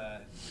that's,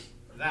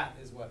 that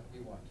is what we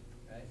want,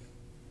 right?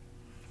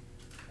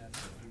 That's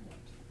what we want.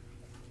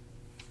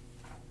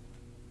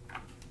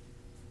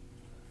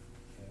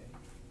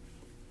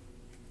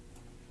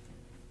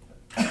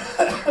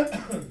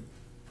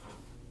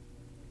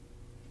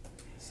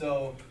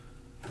 So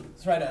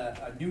let's write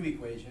a new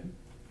equation.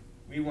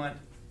 We want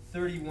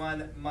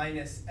 31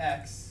 minus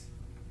x,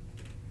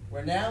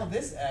 where now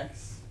this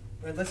x,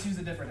 right, let's use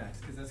a different x,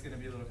 because that's going to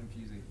be a little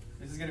confusing.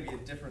 This is going to be a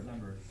different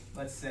number.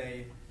 Let's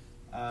say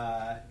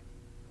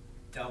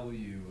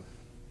w.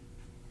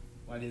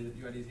 Why do you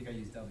think I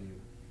use w?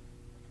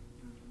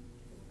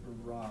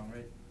 We're wrong,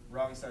 right?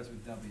 Wrong starts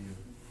with w.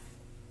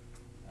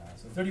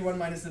 So 31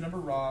 minus the number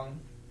wrong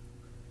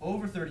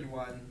over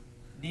 31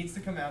 needs to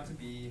come out to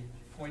be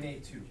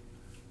 0.82.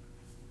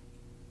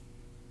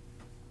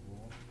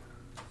 Cool.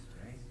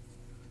 Okay.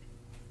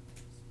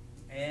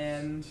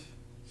 And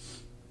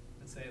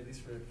let's say, at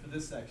least for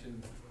this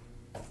section,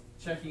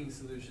 checking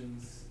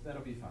solutions,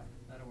 that'll be fine.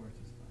 That'll work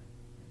just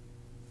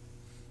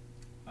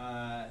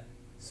fine.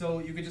 So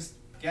you could just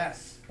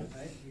guess,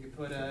 right? You could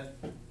put a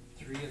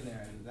 3 in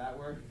there. Does that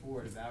work?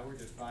 4. Does that work?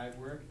 Does 5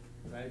 work?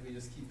 Right? We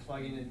just keep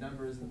plugging in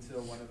numbers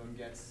until one of them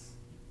guesses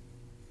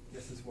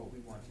what we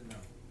want to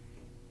know.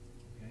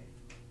 Okay.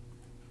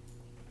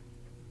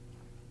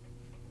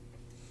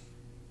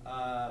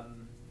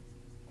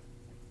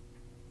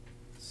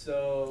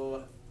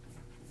 So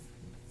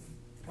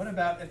what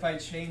about if I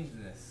change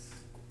this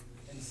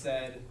and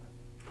said,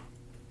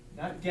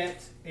 not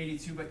get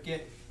 82, but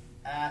get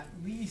at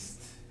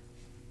least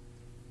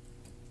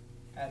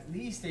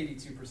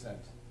 82%?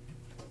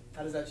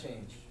 How does that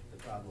change the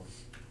problem?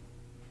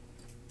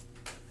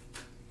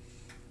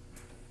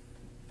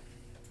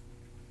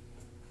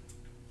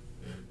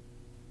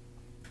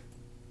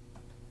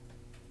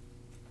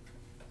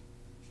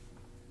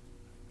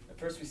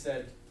 First we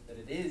said that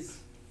it is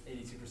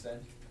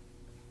 82%.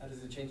 How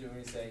does it change when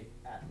we say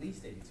at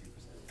least 82%?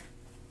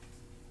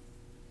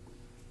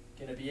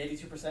 Can it be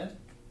 82%?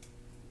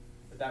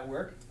 Would that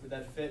work? Would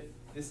that fit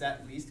this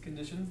at least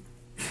condition?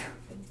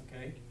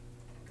 Okay.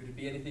 Could it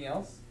be anything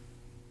else?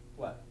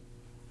 What?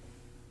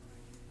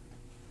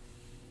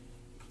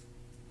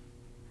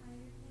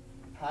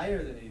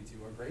 Higher than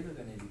 82 or greater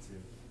than 82.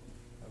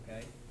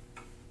 Okay.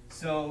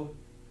 So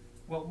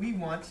what we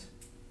want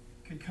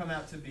could come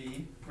out to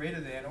be greater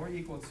than or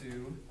equal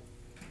to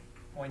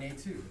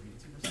 0.82,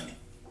 82%.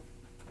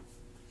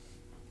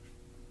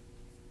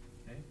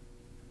 Okay.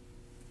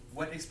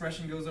 What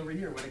expression goes over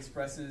here? What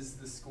expresses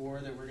the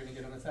score that we're going to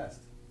get on the test?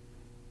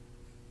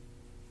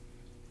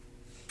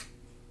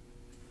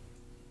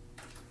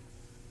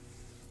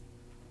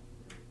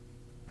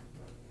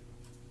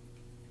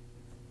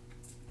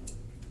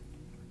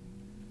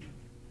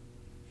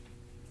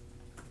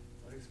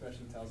 What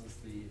expression tells us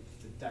the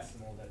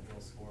decimal that we'll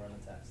score on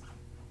the test?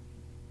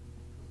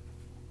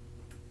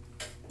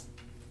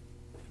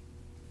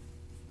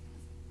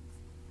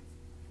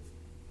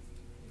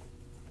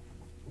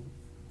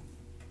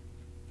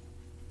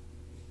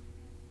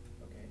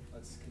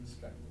 Let's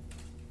construct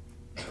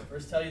it. So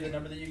first tell you the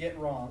number that you get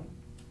wrong.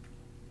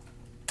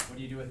 What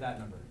do you do with that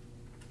number?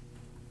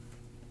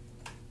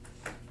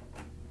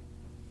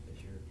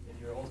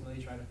 If you're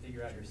ultimately trying to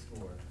figure out your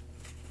score.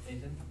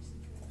 Nathan?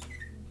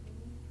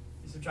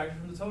 You subtract it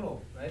from the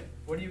total, right?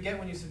 What do you get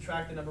when you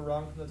subtract the number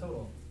wrong from the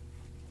total?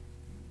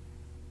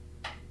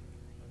 Oh,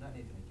 not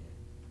Nathan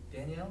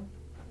again. Danielle?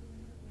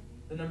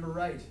 The number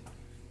right.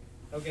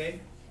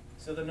 Okay,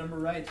 so the number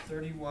right,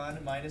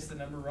 31 minus the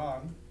number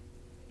wrong.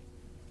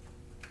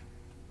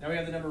 Now we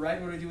have the number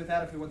right. What do we do with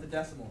that if we want the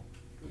decimal?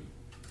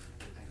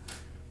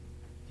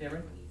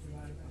 Cameron?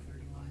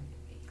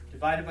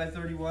 Divided by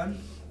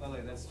 31? Well,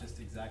 look, that's just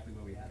exactly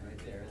what we had right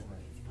there, isn't it?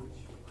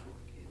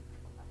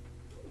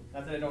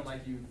 Not that I don't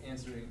like you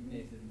answering,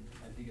 Nathan.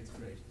 I think it's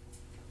great.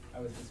 I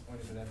was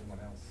disappointed with everyone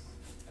else.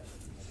 That's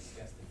how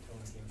disgusting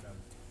tone came from.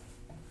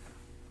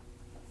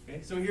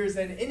 Okay, so here's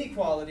an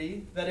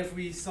inequality that if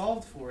we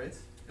solved for it,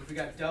 if we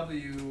got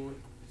W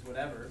is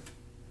whatever,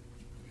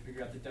 we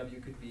figure out that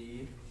W could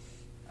be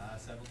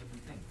several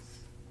different things.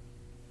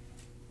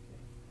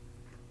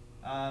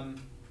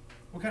 Okay.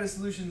 What kind of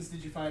solutions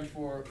did you find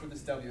for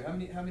this W?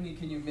 How many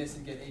can you miss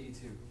and get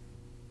 82?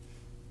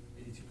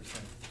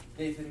 82%.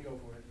 Nathan, go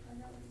for it.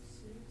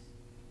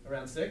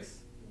 Around 6?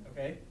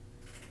 Okay.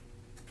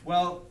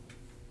 Well,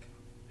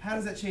 how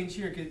does that change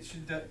here?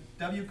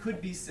 W could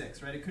be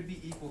 6, right? It could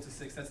be equal to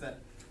 6. That's that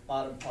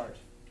bottom part,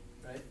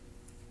 right?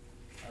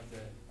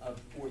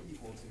 Of or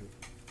equal to.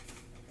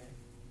 Okay.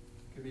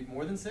 Could it be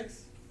more than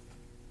 6?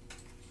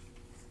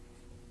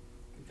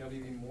 Could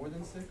W be more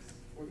than 6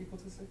 or equal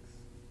to 6?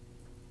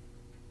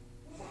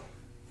 Right.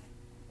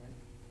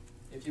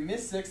 If you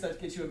miss 6, that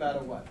gets you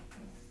about a what?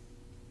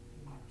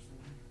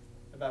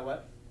 80%. About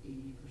what?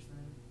 80%.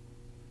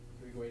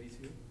 Can we go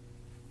 82?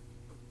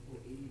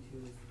 Well, 82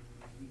 is,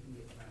 we can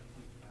get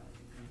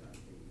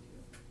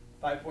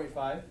 5.5. 5.5?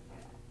 Yeah.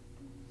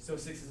 So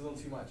 6 is a little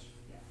too much.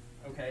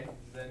 Yeah. Okay,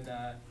 then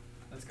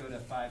let's go to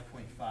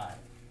 5.5.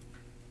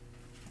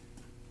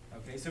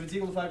 Okay, so if it's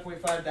equal to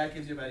 5.5, that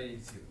gives you about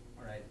 82.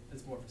 All right,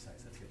 that's more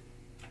precise. That's good.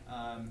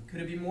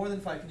 Could it be more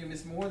than 5? Could you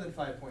miss more than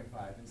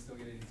 5.5 and still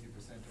get 82%,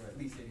 or at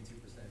least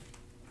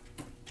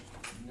 82%?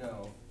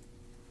 No.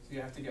 So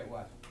you have to get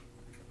what?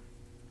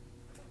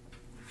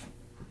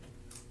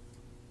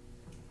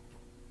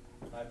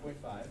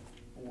 5.5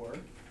 or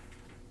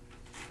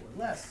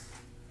less.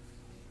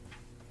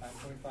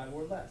 5.5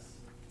 or less.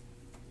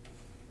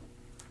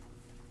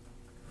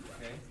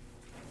 Okay?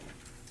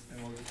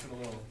 And we'll just put a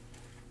little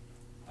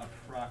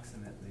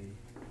approximately.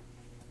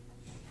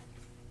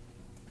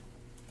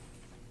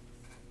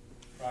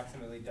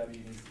 Approximately W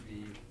needs to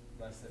be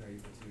less than or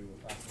equal to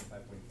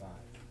approximately 5.5.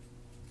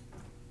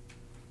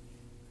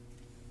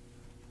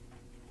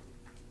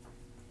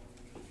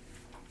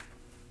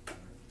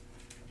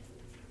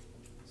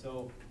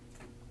 So,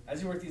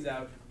 as you work these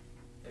out,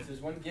 if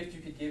there's one gift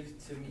you could give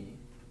to me,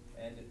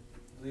 and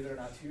believe it or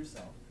not to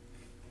yourself,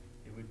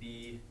 it would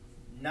be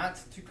not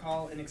to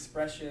call an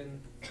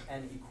expression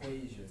an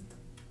equation.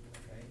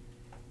 Okay?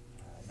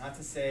 Not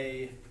to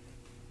say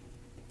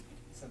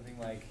something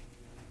like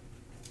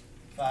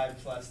 5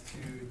 plus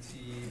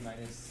 2t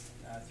minus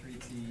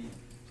 3t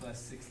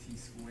plus 6t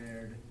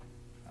squared.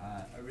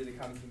 A really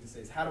common thing to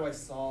say is, how do I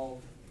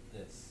solve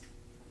this?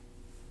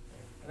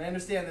 And I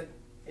understand that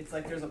it's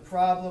like there's a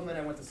problem and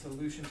I want the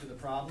solution to the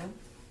problem.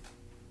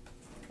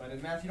 But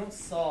in math, you don't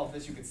solve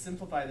this. You could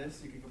simplify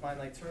this. You could combine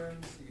like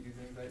terms. You could do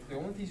things like the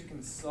only things you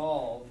can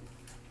solve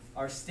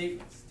are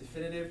statements,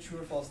 definitive true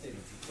or false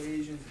statements,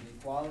 equations,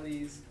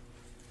 inequalities,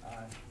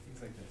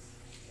 things like this.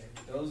 Okay?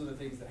 Those are the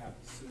things that have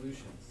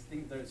solutions.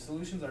 The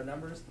solutions are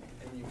numbers,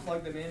 and when you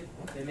plug them in,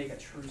 they make a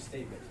true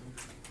statement.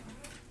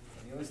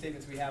 And the only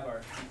statements we have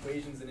are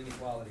equations and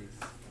inequalities.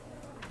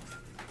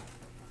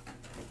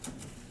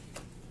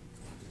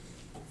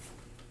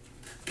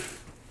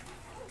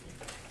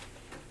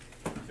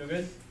 Feel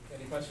good?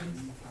 Any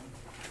questions?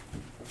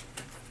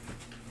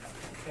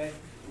 Okay.